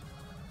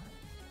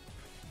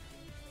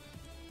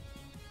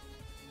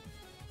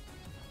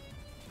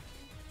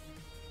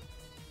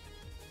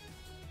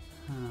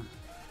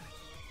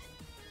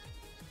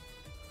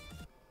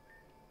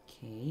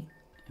 Okay,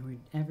 and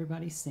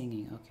everybody's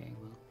singing. Okay,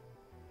 well.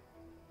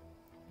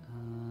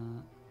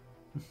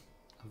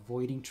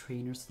 Avoiding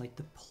trainers like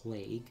the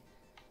plague.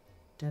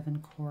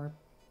 Devincorp.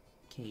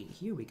 Okay,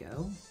 here we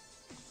go.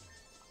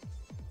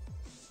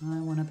 I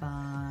want to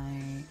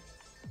buy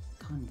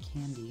cotton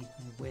candy.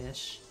 I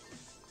wish.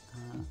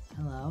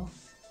 Hello.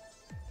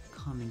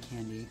 Common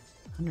candy.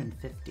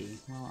 150.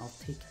 Well, I'll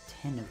take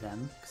 10 of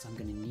them because I'm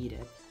gonna need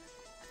it.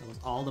 That was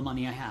all the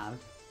money I have.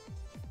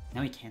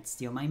 Now he can't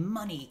steal my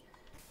money.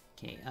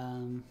 Okay,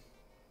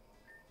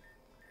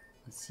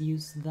 let's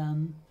use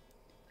them.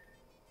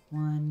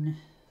 1,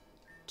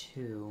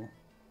 2.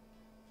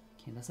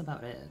 Okay, that's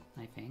about it,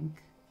 I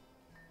think.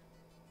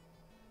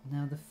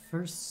 Now the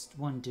first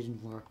one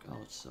didn't work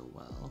out so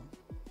well,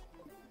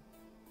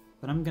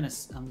 but I'm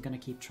gonna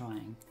keep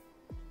trying.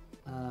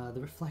 The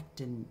reflect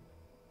didn't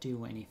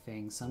do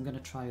anything, so I'm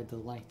gonna try the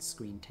light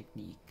screen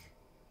technique.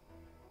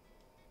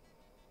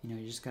 You know,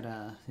 you just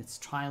gotta, it's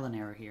trial and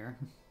error here.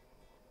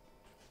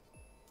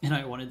 And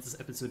I wanted this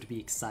episode to be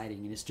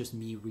exciting, and it's just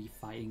me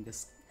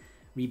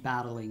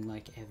rebattling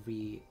like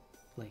every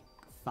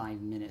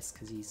 5 minutes,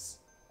 because he's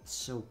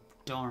so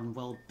darn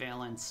well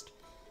balanced.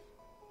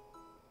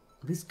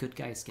 At least good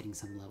guy is getting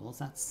some levels,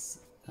 that's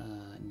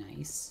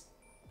nice.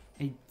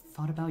 I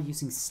thought about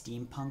using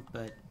Steampunk,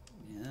 but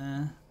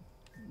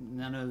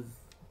none of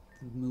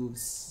the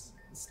moves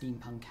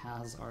Steampunk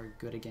has are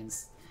good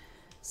against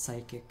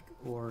Psychic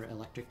or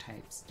Electric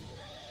types.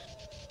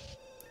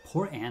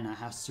 Poor Anna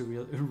has to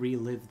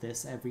relive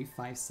this every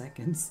 5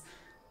 seconds.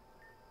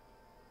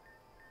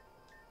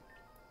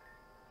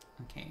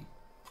 Okay.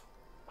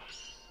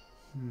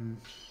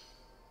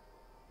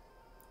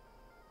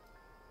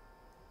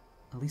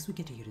 At least we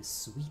get to hear his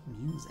sweet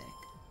music.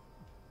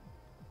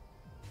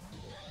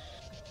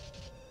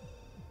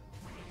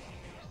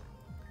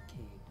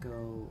 Okay,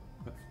 go...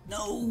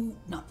 No!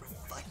 Not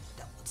reflect!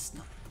 That was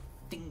not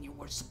the thing you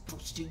were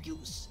supposed to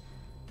use!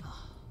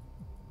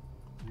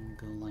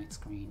 Go light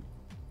screen.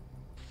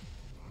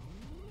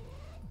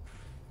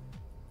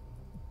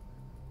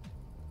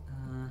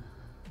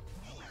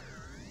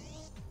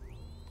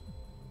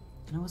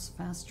 And I was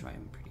faster,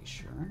 I'm pretty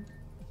sure.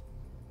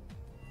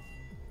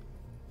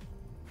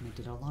 And it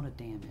did a lot of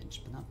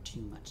damage, but not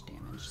too much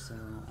damage, so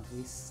at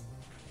least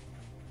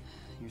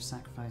your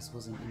sacrifice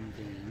wasn't in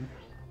vain.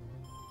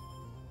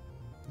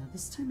 Now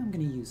this time I'm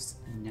gonna use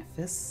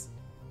Nephis.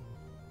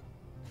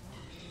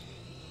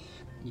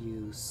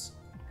 Use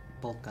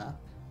Bulk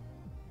Up.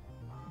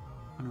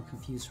 Oh no,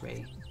 Confuse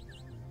Ray.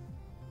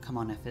 Come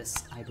on,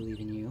 Nephis, I believe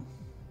in you.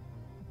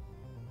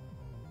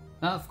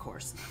 Of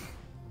course.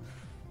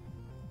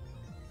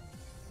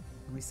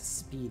 At least the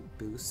speed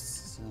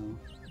boosts, so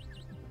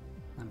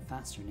I'm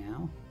faster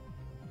now.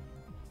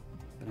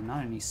 But I'm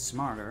not any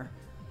smarter.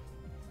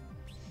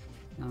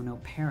 Oh no,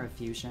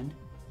 Parafusion.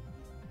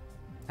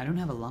 I don't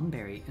have a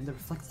Lumberry, and the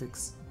Reflect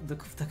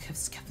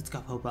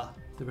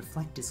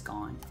is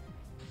gone.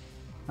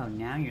 Oh,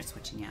 now you're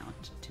switching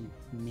out to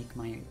make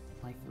my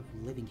life a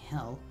living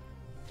hell.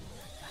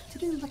 Back to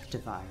the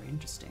Electivire,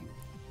 interesting.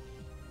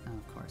 Oh,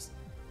 of course.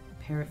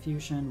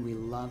 Parafusion, we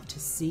love to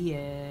see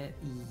it.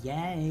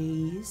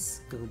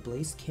 Yes! Go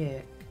Blaze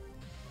Kick.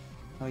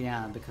 Oh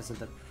yeah, because of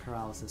the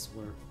paralysis,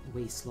 we're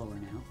way slower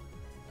now.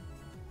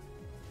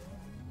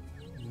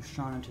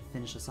 Shauna to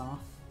finish us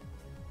off.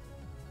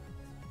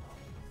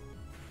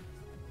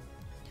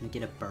 Can I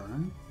get a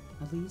burn,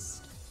 at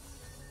least?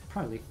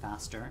 Probably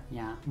faster,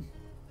 yeah.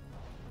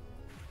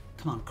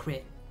 Come on,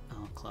 crit.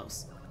 Oh,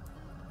 close.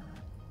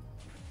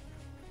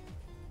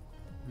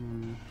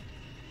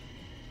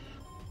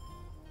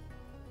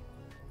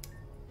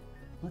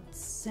 Let's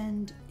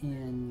send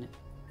in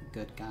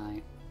Good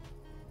Guy.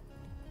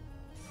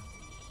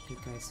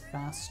 Good Guy's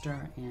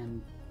faster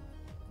and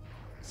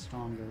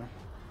stronger.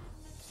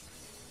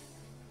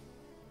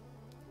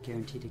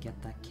 Guaranteed to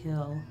get that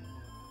kill.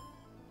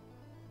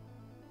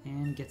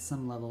 And get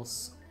some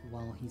levels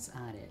while he's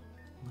at it.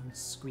 Learn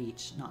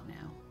Screech, not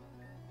now.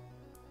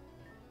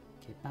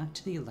 Okay, back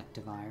to the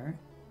Electivire.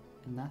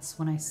 And that's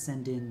when I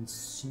send in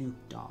Snoop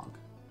Dogg.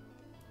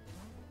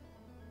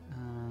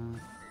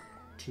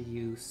 To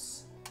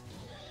use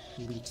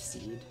Leech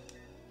Seed.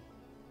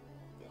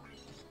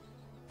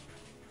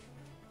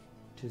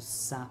 To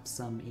sap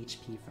some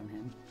HP from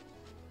him.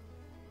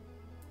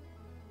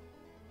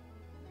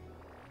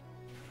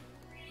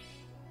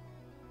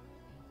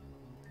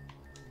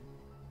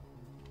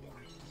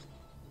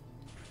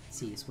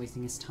 See, he's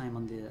wasting his time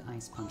on the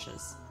ice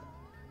punches.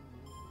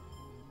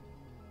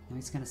 Now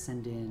he's gonna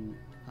send in,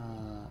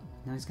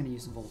 now he's gonna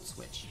use a Volt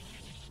Switch.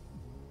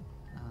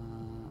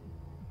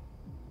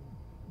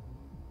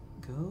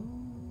 Go?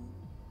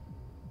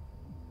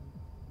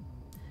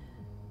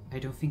 I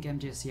don't think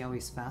MJS Yaoi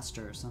is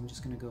faster, so I'm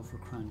just gonna go for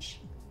Crunch.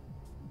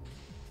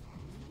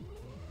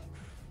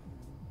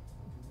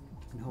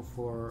 And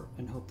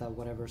hope that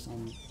whatever's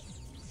on...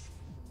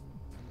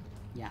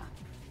 Yeah.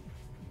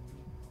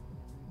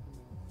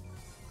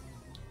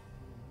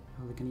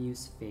 Probably gonna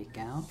use Fake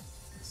Out,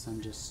 so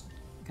I'm just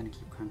gonna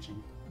keep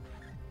crunching.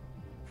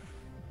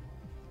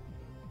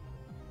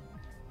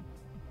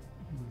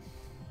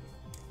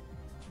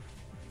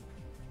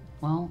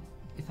 Well,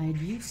 if I had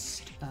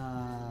used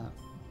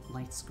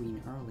Light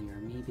Screen earlier,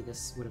 maybe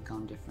this would have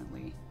gone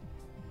differently.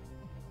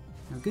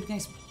 Now, Good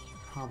Guy's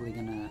probably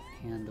gonna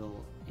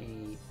handle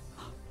a...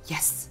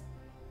 Yes!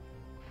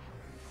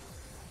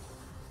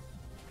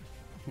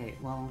 Okay,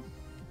 well...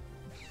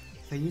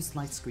 If I used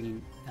Light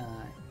Screen,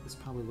 this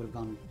probably would have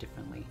gone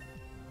differently.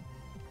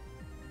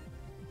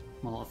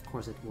 Well, of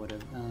course it would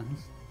have,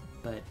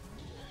 but,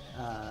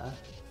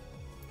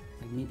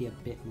 like maybe a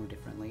bit more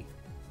differently.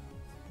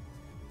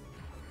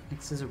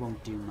 Like Scissor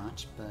won't do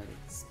much, but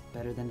it's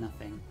better than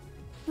nothing.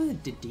 Well,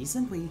 it did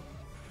decently.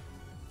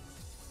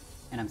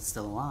 And I'm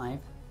still alive.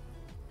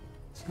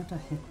 It's got to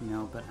hit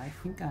no, but I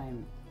think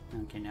I'm...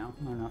 Okay, no,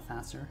 not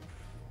faster.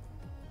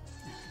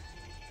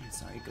 I'm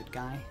sorry, Good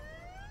Guy.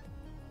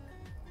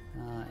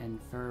 And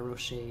Ferrero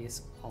Rocher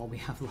is all we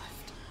have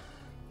left.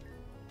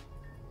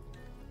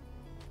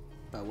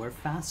 But we're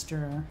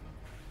faster.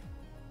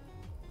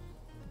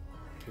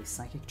 Okay,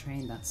 Psychic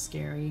Train, that's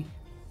scary.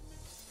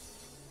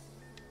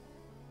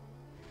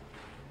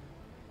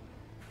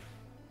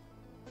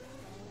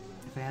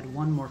 If I had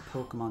one more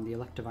Pokemon, the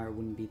Electivire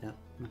wouldn't be that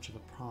much of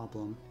a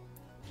problem.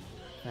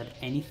 If I had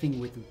anything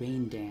with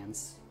Rain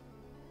Dance.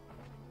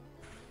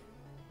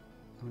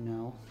 Oh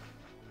no.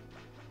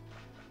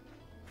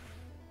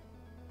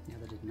 Yeah,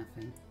 that did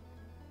nothing.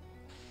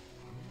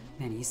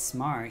 Man, he's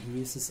smart. He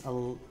uses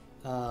a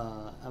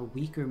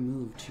weaker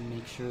move to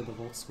make sure the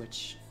Volt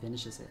Switch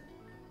finishes it.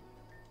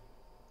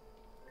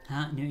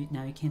 Huh? No,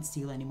 now you can't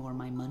steal any more of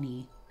my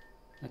money.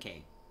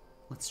 Okay,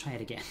 let's try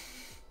it again.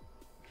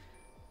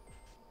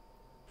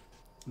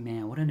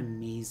 Man, what an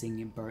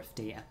amazing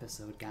birthday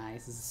episode,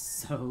 guys. This is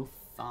so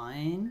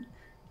fun.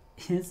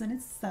 Isn't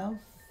it so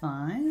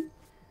fun?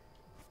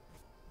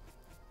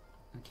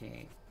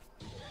 Okay.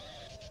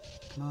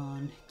 Come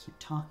on, keep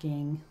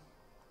talking.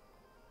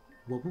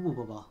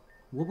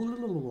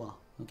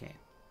 Okay.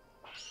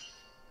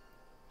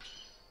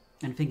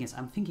 And the thing is,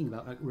 I'm thinking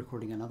about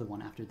recording another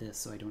one after this,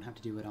 so I don't have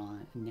to do it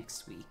on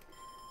next week.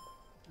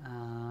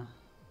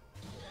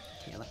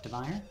 Okay,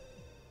 Electivire.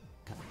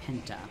 got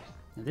Penta.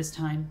 Now this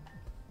time,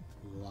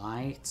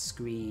 light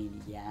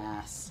screen.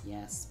 Yes,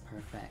 yes,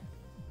 perfect.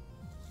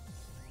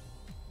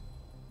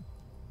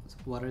 So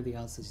what are the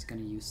odds that he's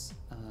gonna use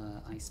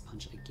Ice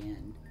Punch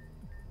again?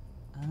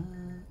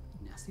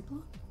 Nasty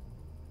Block?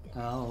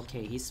 Oh,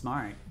 okay, he's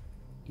smart.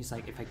 He's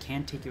like, if I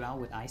can't take you out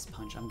with Ice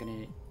Punch, I'm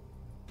gonna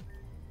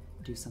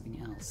do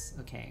something else.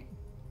 Okay.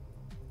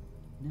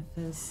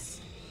 Nephis,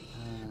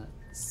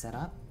 set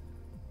up.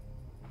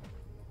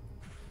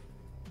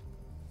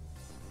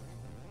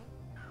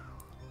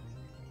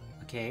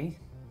 Okay,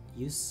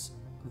 use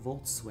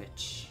Volt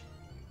Switch.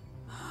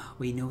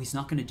 Wait, no, he's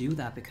not gonna do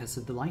that because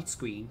of the light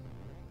screen.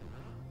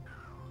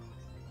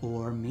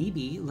 Or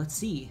maybe, let's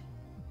see.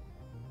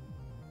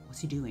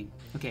 What's he doing?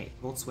 Okay,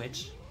 Volt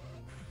Switch.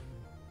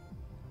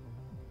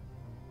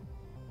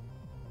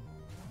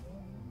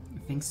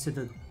 Thanks to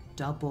the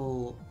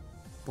double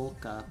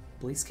bulk up,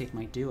 Blaze Kick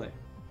might do it.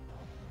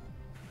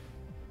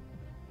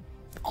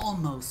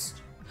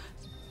 Almost!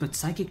 But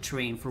Psychic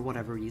Terrain for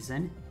whatever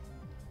reason.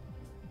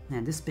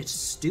 Man, this bitch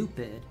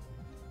stupid.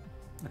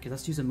 Okay,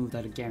 let's use a move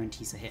that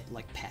guarantees a hit,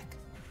 like Peck.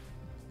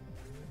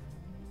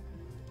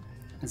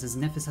 And since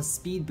Nephis has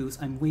speed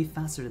boost, I'm way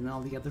faster than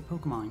all the other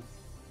Pokemon.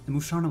 The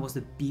Musharna was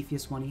the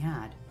beefiest one he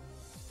had.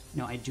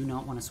 No, I do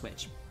not want to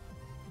switch.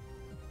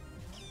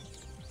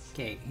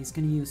 Okay, he's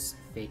gonna use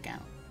Fake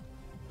Out.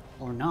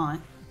 Or not.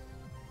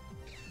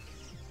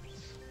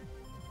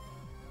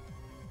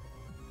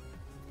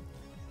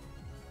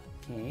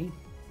 Okay.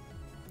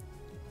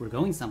 We're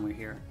going somewhere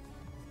here.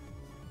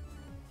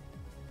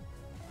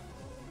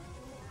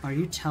 Are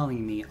you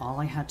telling me all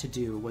I had to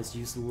do was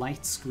use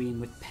Light Screen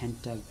with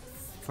Penta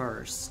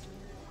first,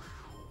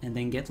 and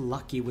then get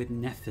lucky with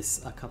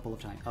Nephis a couple of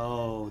times?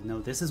 Oh no,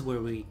 this is where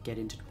we get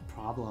into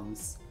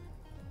problems.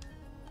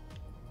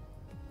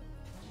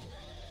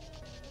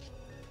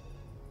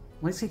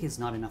 Light Kick is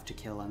not enough to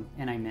kill him,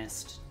 and I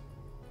missed.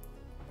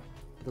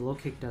 The low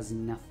kick does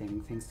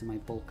nothing thanks to my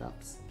bulk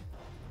ups.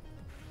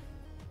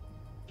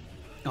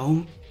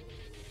 Oh,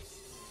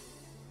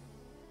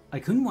 I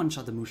couldn't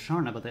one-shot the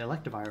Musharna, but the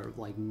Electivire,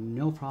 like,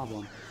 no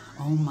problem.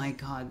 Oh my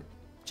god.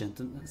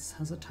 Gentleness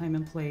has a time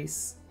and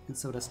place, and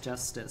so does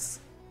Justice.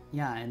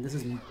 Yeah, and this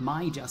is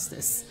my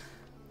Justice.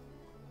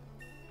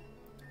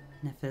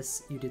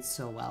 Nephis, you did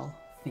so well.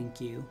 Thank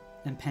you.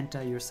 And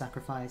Penta, your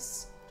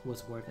sacrifice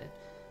was worth it.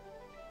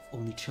 If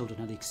only children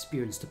had the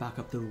experience to back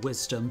up their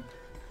wisdom.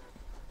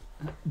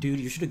 Dude,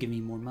 you should have given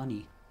me more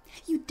money.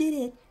 You did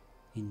it!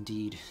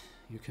 Indeed.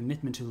 Your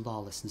commitment to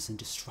lawlessness and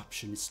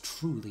disruption is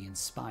truly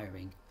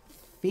inspiring.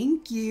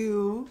 Thank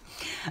you!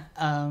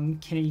 Can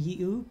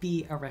you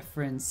be a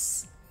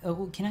reference...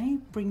 Oh, can I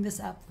bring this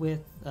up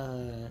with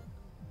the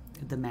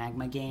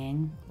Magma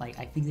Gang? Like,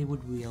 I think they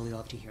would really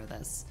love to hear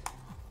this.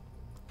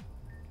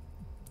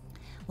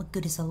 What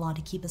good is a law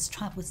to keep us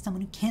trapped with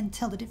someone who can't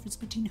tell the difference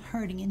between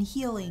hurting and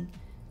healing?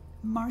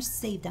 Mars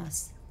saved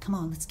us. Come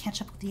on, let's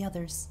catch up with the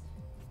others.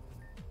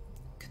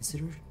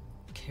 Consider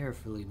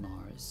carefully,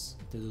 Mars.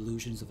 The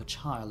delusions of a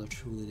child are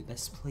truly the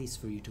best place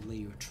for you to lay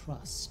your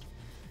trust.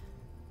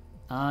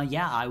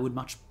 Yeah, I would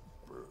much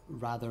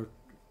rather...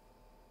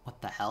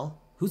 What the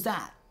hell? Who's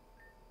that?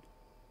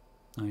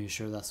 Are you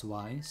sure that's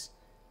wise?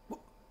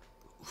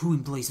 Who in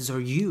blazes are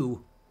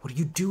you? What are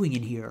you doing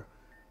in here?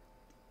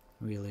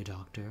 Really,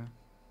 Doctor?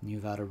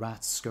 You've had a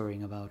rat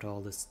scurrying about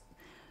all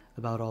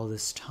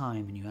this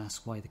time, and you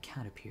ask why the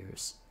cat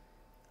appears.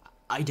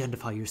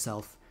 Identify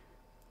yourself.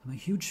 I'm a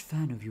huge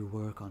fan of your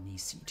work on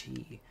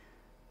ECT.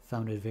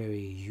 Found it very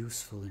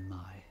useful in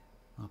my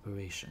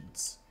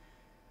operations.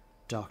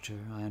 Doctor,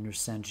 I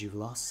understand you've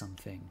lost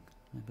something.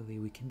 I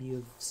believe we can be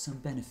of some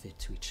benefit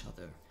to each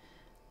other.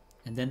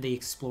 And then they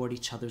explored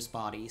each other's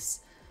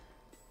bodies.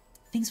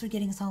 Thanks for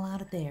getting us all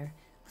out of there.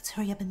 Let's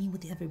hurry up and meet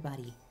with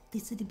everybody. They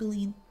said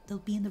they'll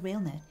be in the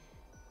railnet.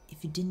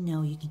 If you didn't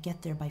know, you can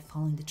get there by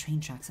following the train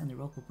tracks on the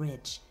local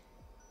bridge.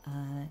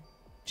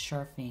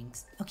 Sure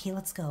things. Okay,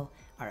 let's go.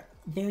 Our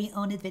very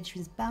own adventure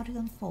is about to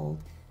unfold.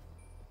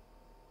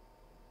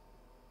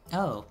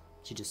 Oh,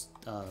 she just,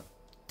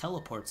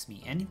 teleports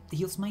me and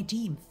heals my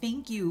team.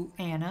 Thank you,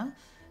 Anna.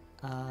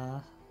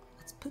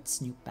 Let's put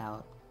Snoop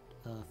out,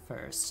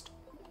 first.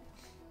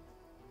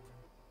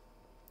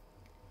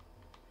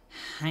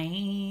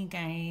 Hi,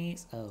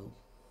 guys. Oh.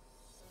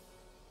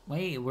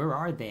 Wait, where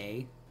are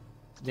they?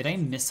 Did I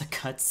miss a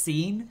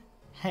cutscene?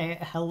 Hey,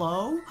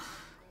 hello?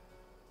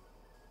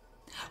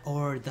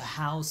 Or the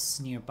house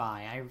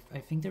nearby. I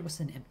think there was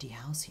an empty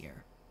house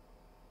here.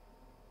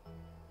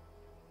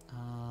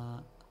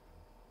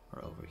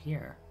 Or over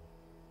here.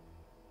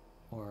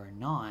 Or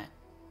not.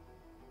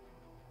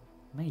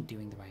 Am I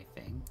doing the right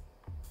thing?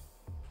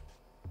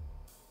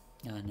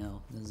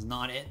 No, this is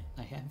not it.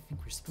 I think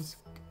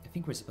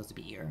we're supposed to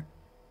be here.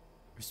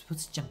 We're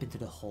supposed to jump into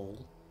the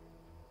hole.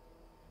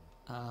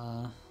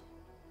 Well,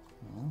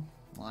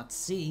 let's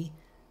see.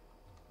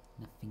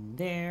 Nothing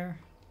there.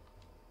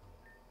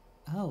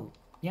 Oh,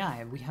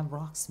 yeah, we have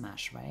Rock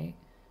Smash, right?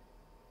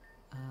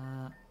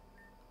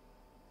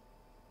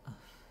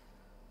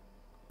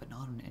 But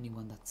not on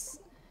anyone that's...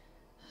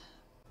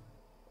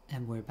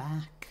 And we're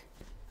back.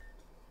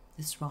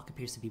 This rock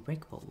appears to be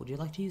breakable. Would you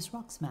like to use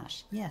Rock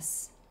Smash?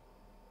 Yes.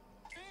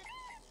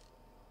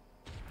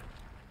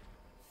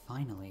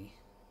 Finally.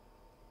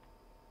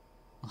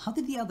 Well, how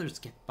did the others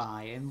get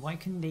by, and why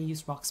couldn't they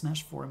use Rock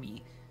Smash for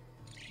me?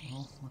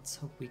 Well, let's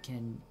hope we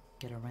can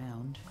get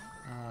around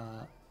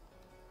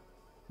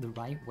the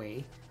right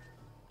way.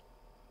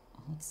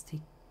 Let's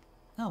take...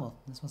 Oh, well,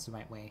 this was the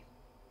right way.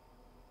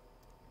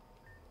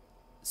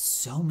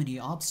 So many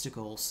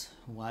obstacles.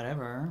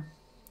 Whatever.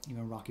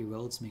 Even rocky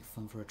roads make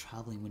fun for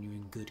traveling when you're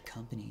in good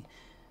company.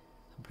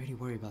 I'm pretty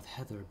worried about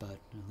Heather, but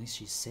at least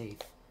she's safe.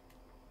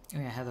 Oh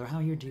yeah, Heather, how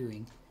you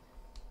doing?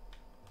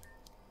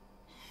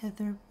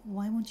 Heather,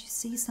 why won't you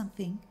say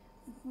something?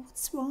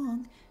 What's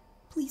wrong?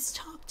 Please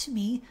talk to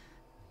me.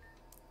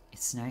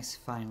 It's nice to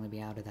finally be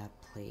out of that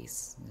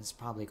place. It's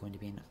probably going to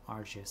be an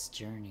arduous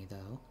journey,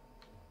 though.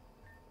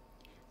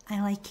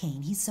 I like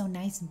Kane. He's so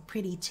nice and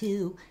pretty,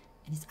 too.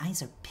 And his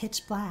eyes are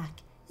pitch black.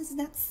 Isn't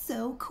that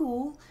so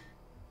cool?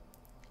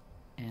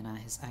 And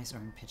his eyes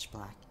aren't pitch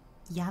black.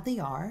 Yeah, they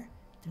are.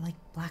 They're like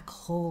black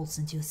holes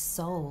into his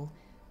soul.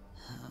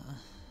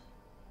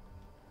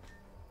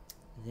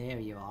 There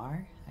you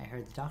are. I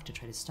heard the doctor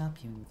try to stop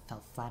you and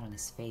fell flat on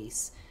his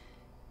face.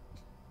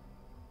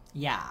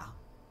 Yeah,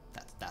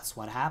 that's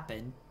what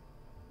happened.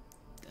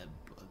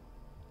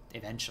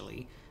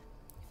 Eventually.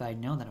 If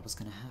I'd known that it was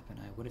going to happen,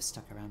 I would have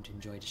stuck around to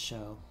enjoy the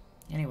show.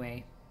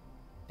 Anyway,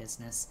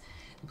 business.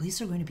 The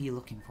police are going to be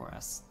looking for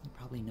us. They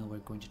probably know we're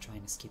going to try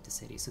and escape the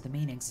city, so the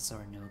main exits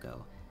are a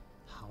no-go.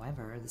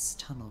 However, this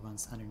tunnel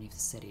runs underneath the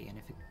city, and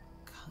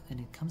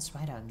it comes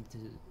right out into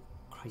the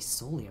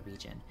Chrysolia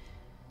region.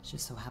 It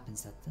just so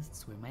happens that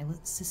that's where my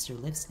sister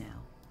lives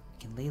now.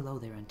 We can lay low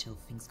there until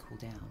things cool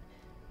down.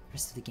 The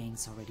rest of the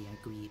gang's already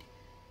agreed.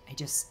 I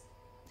just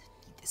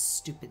need this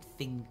stupid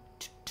thing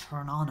to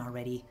turn on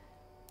already.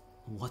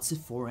 What's it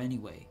for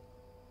anyway?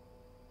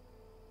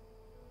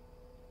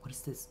 What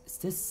is this? Is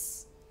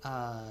this,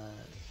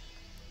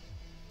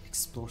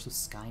 Explosive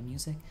Sky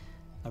music?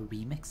 A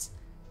remix?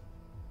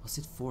 What's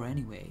it for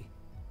anyway?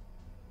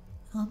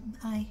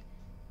 I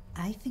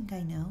think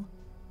I know.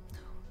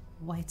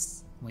 Why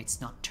it's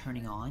not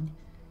turning on?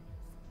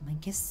 My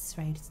guess is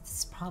right.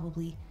 It's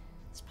probably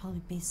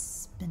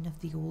basement of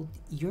the old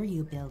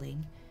Uriu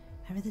building.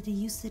 I read that they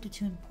used it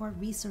to import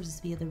resources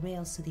via the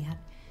rails, so they had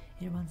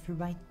it run for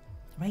right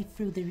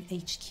through their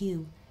HQ.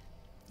 It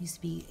used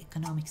to be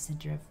economic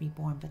center of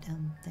Reborn, but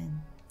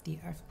then the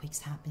earthquakes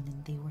happened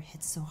and they were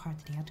hit so hard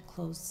that they had to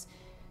close.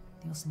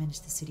 They also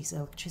managed the city's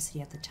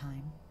electricity at the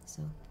time,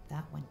 so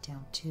that went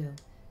down too.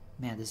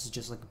 Man, this is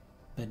just like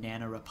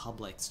Banana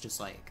Republic. It's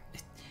just like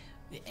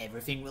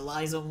everything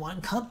relies on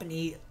one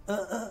company.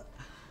 And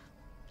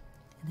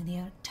then the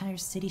entire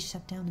city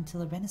shut down until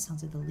the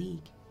Renaissance of the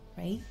League,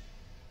 right?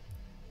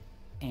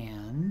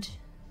 And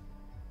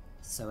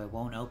so it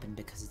won't open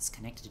because it's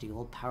connected to the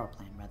old power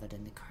plant rather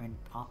than the current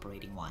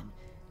operating one.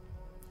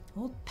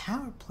 Old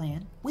power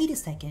plant? Wait a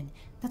second.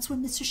 That's where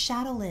Mr.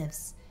 Shadow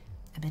lives.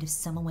 I bet if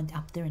someone went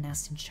up there and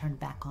asked him to turn it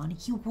back on,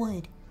 he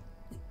would.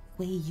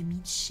 Wait, you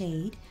mean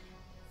Shade?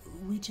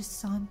 We just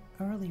saw him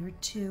earlier,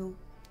 too.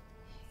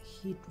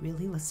 He'd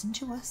really listen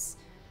to us?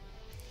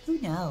 Who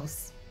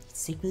knows? He's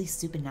secretly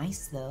super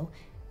nice, though.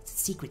 It's a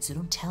secret, so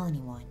don't tell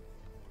anyone.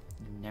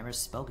 You've never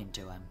spoken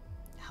to him.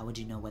 How would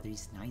you know whether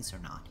he's nice or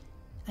not?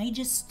 I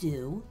just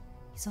do.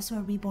 He's also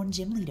a Reborn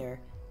gym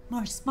leader.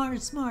 Mars!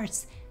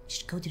 You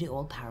should go to the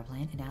old power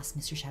plant and ask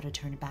Mr. Shadow to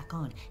turn it back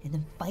on, and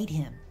then fight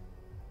him.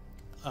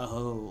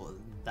 Oh,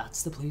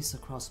 that's the place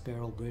across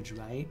Barrel Bridge,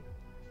 right?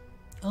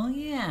 Oh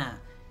yeah.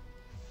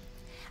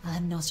 I'll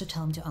have Nostra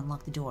tell him to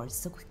unlock the door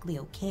so quickly,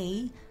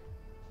 okay?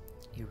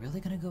 You're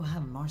really gonna go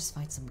have Mars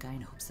fight some guy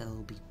in hopes that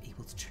he'll be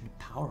able to turn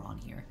the power on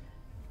here?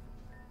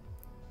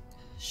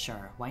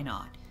 Sure, why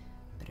not?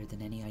 Better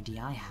than any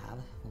idea I have.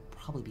 We'll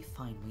probably be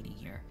fine waiting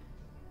here.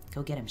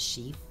 Go get him,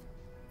 Sheaf.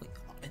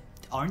 Wait,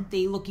 aren't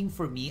they looking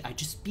for me? I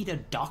just beat a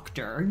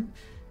doctor.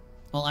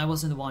 Well, I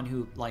wasn't the one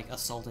who, like,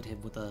 assaulted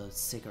him with a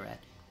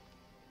cigarette.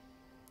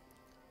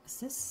 Is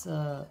this,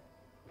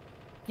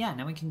 yeah,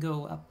 now we can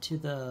go up to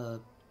the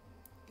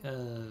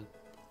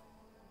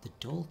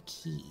Dull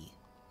Key.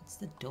 What's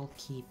the Dull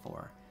Key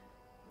for?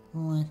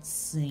 Let's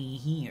see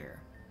here.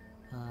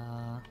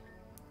 A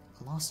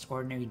lost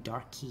ordinary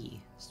dark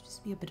key. There's supposed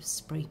to be a bit of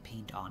spray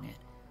paint on it.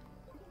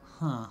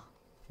 Huh.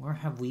 Where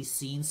have we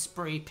seen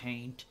spray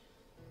paint?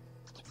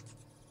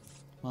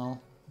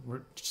 Well,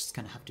 we're just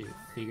gonna have to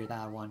figure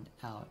that one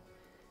out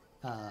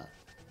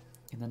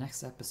in the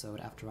next episode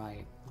after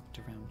I looked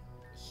around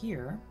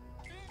here.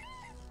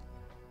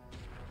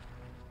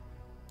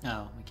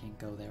 Oh, we can't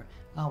go there.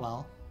 Oh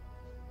well.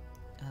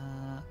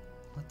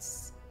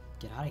 Let's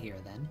get out of here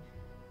then.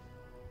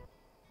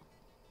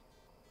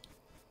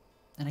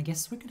 And I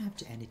guess we're gonna have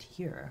to end it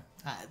here.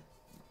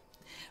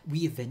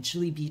 We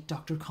eventually beat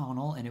Dr.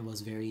 Connell, and it was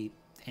very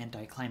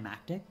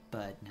anticlimactic,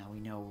 but now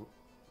we know...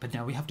 But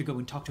now we have to go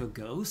and talk to a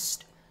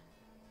ghost?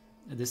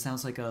 This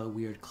sounds like a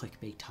weird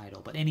clickbait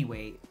title, but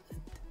anyway,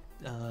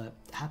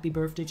 happy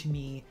birthday to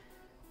me,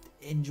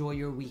 enjoy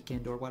your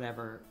weekend or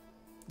whatever,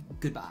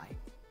 Goodbye.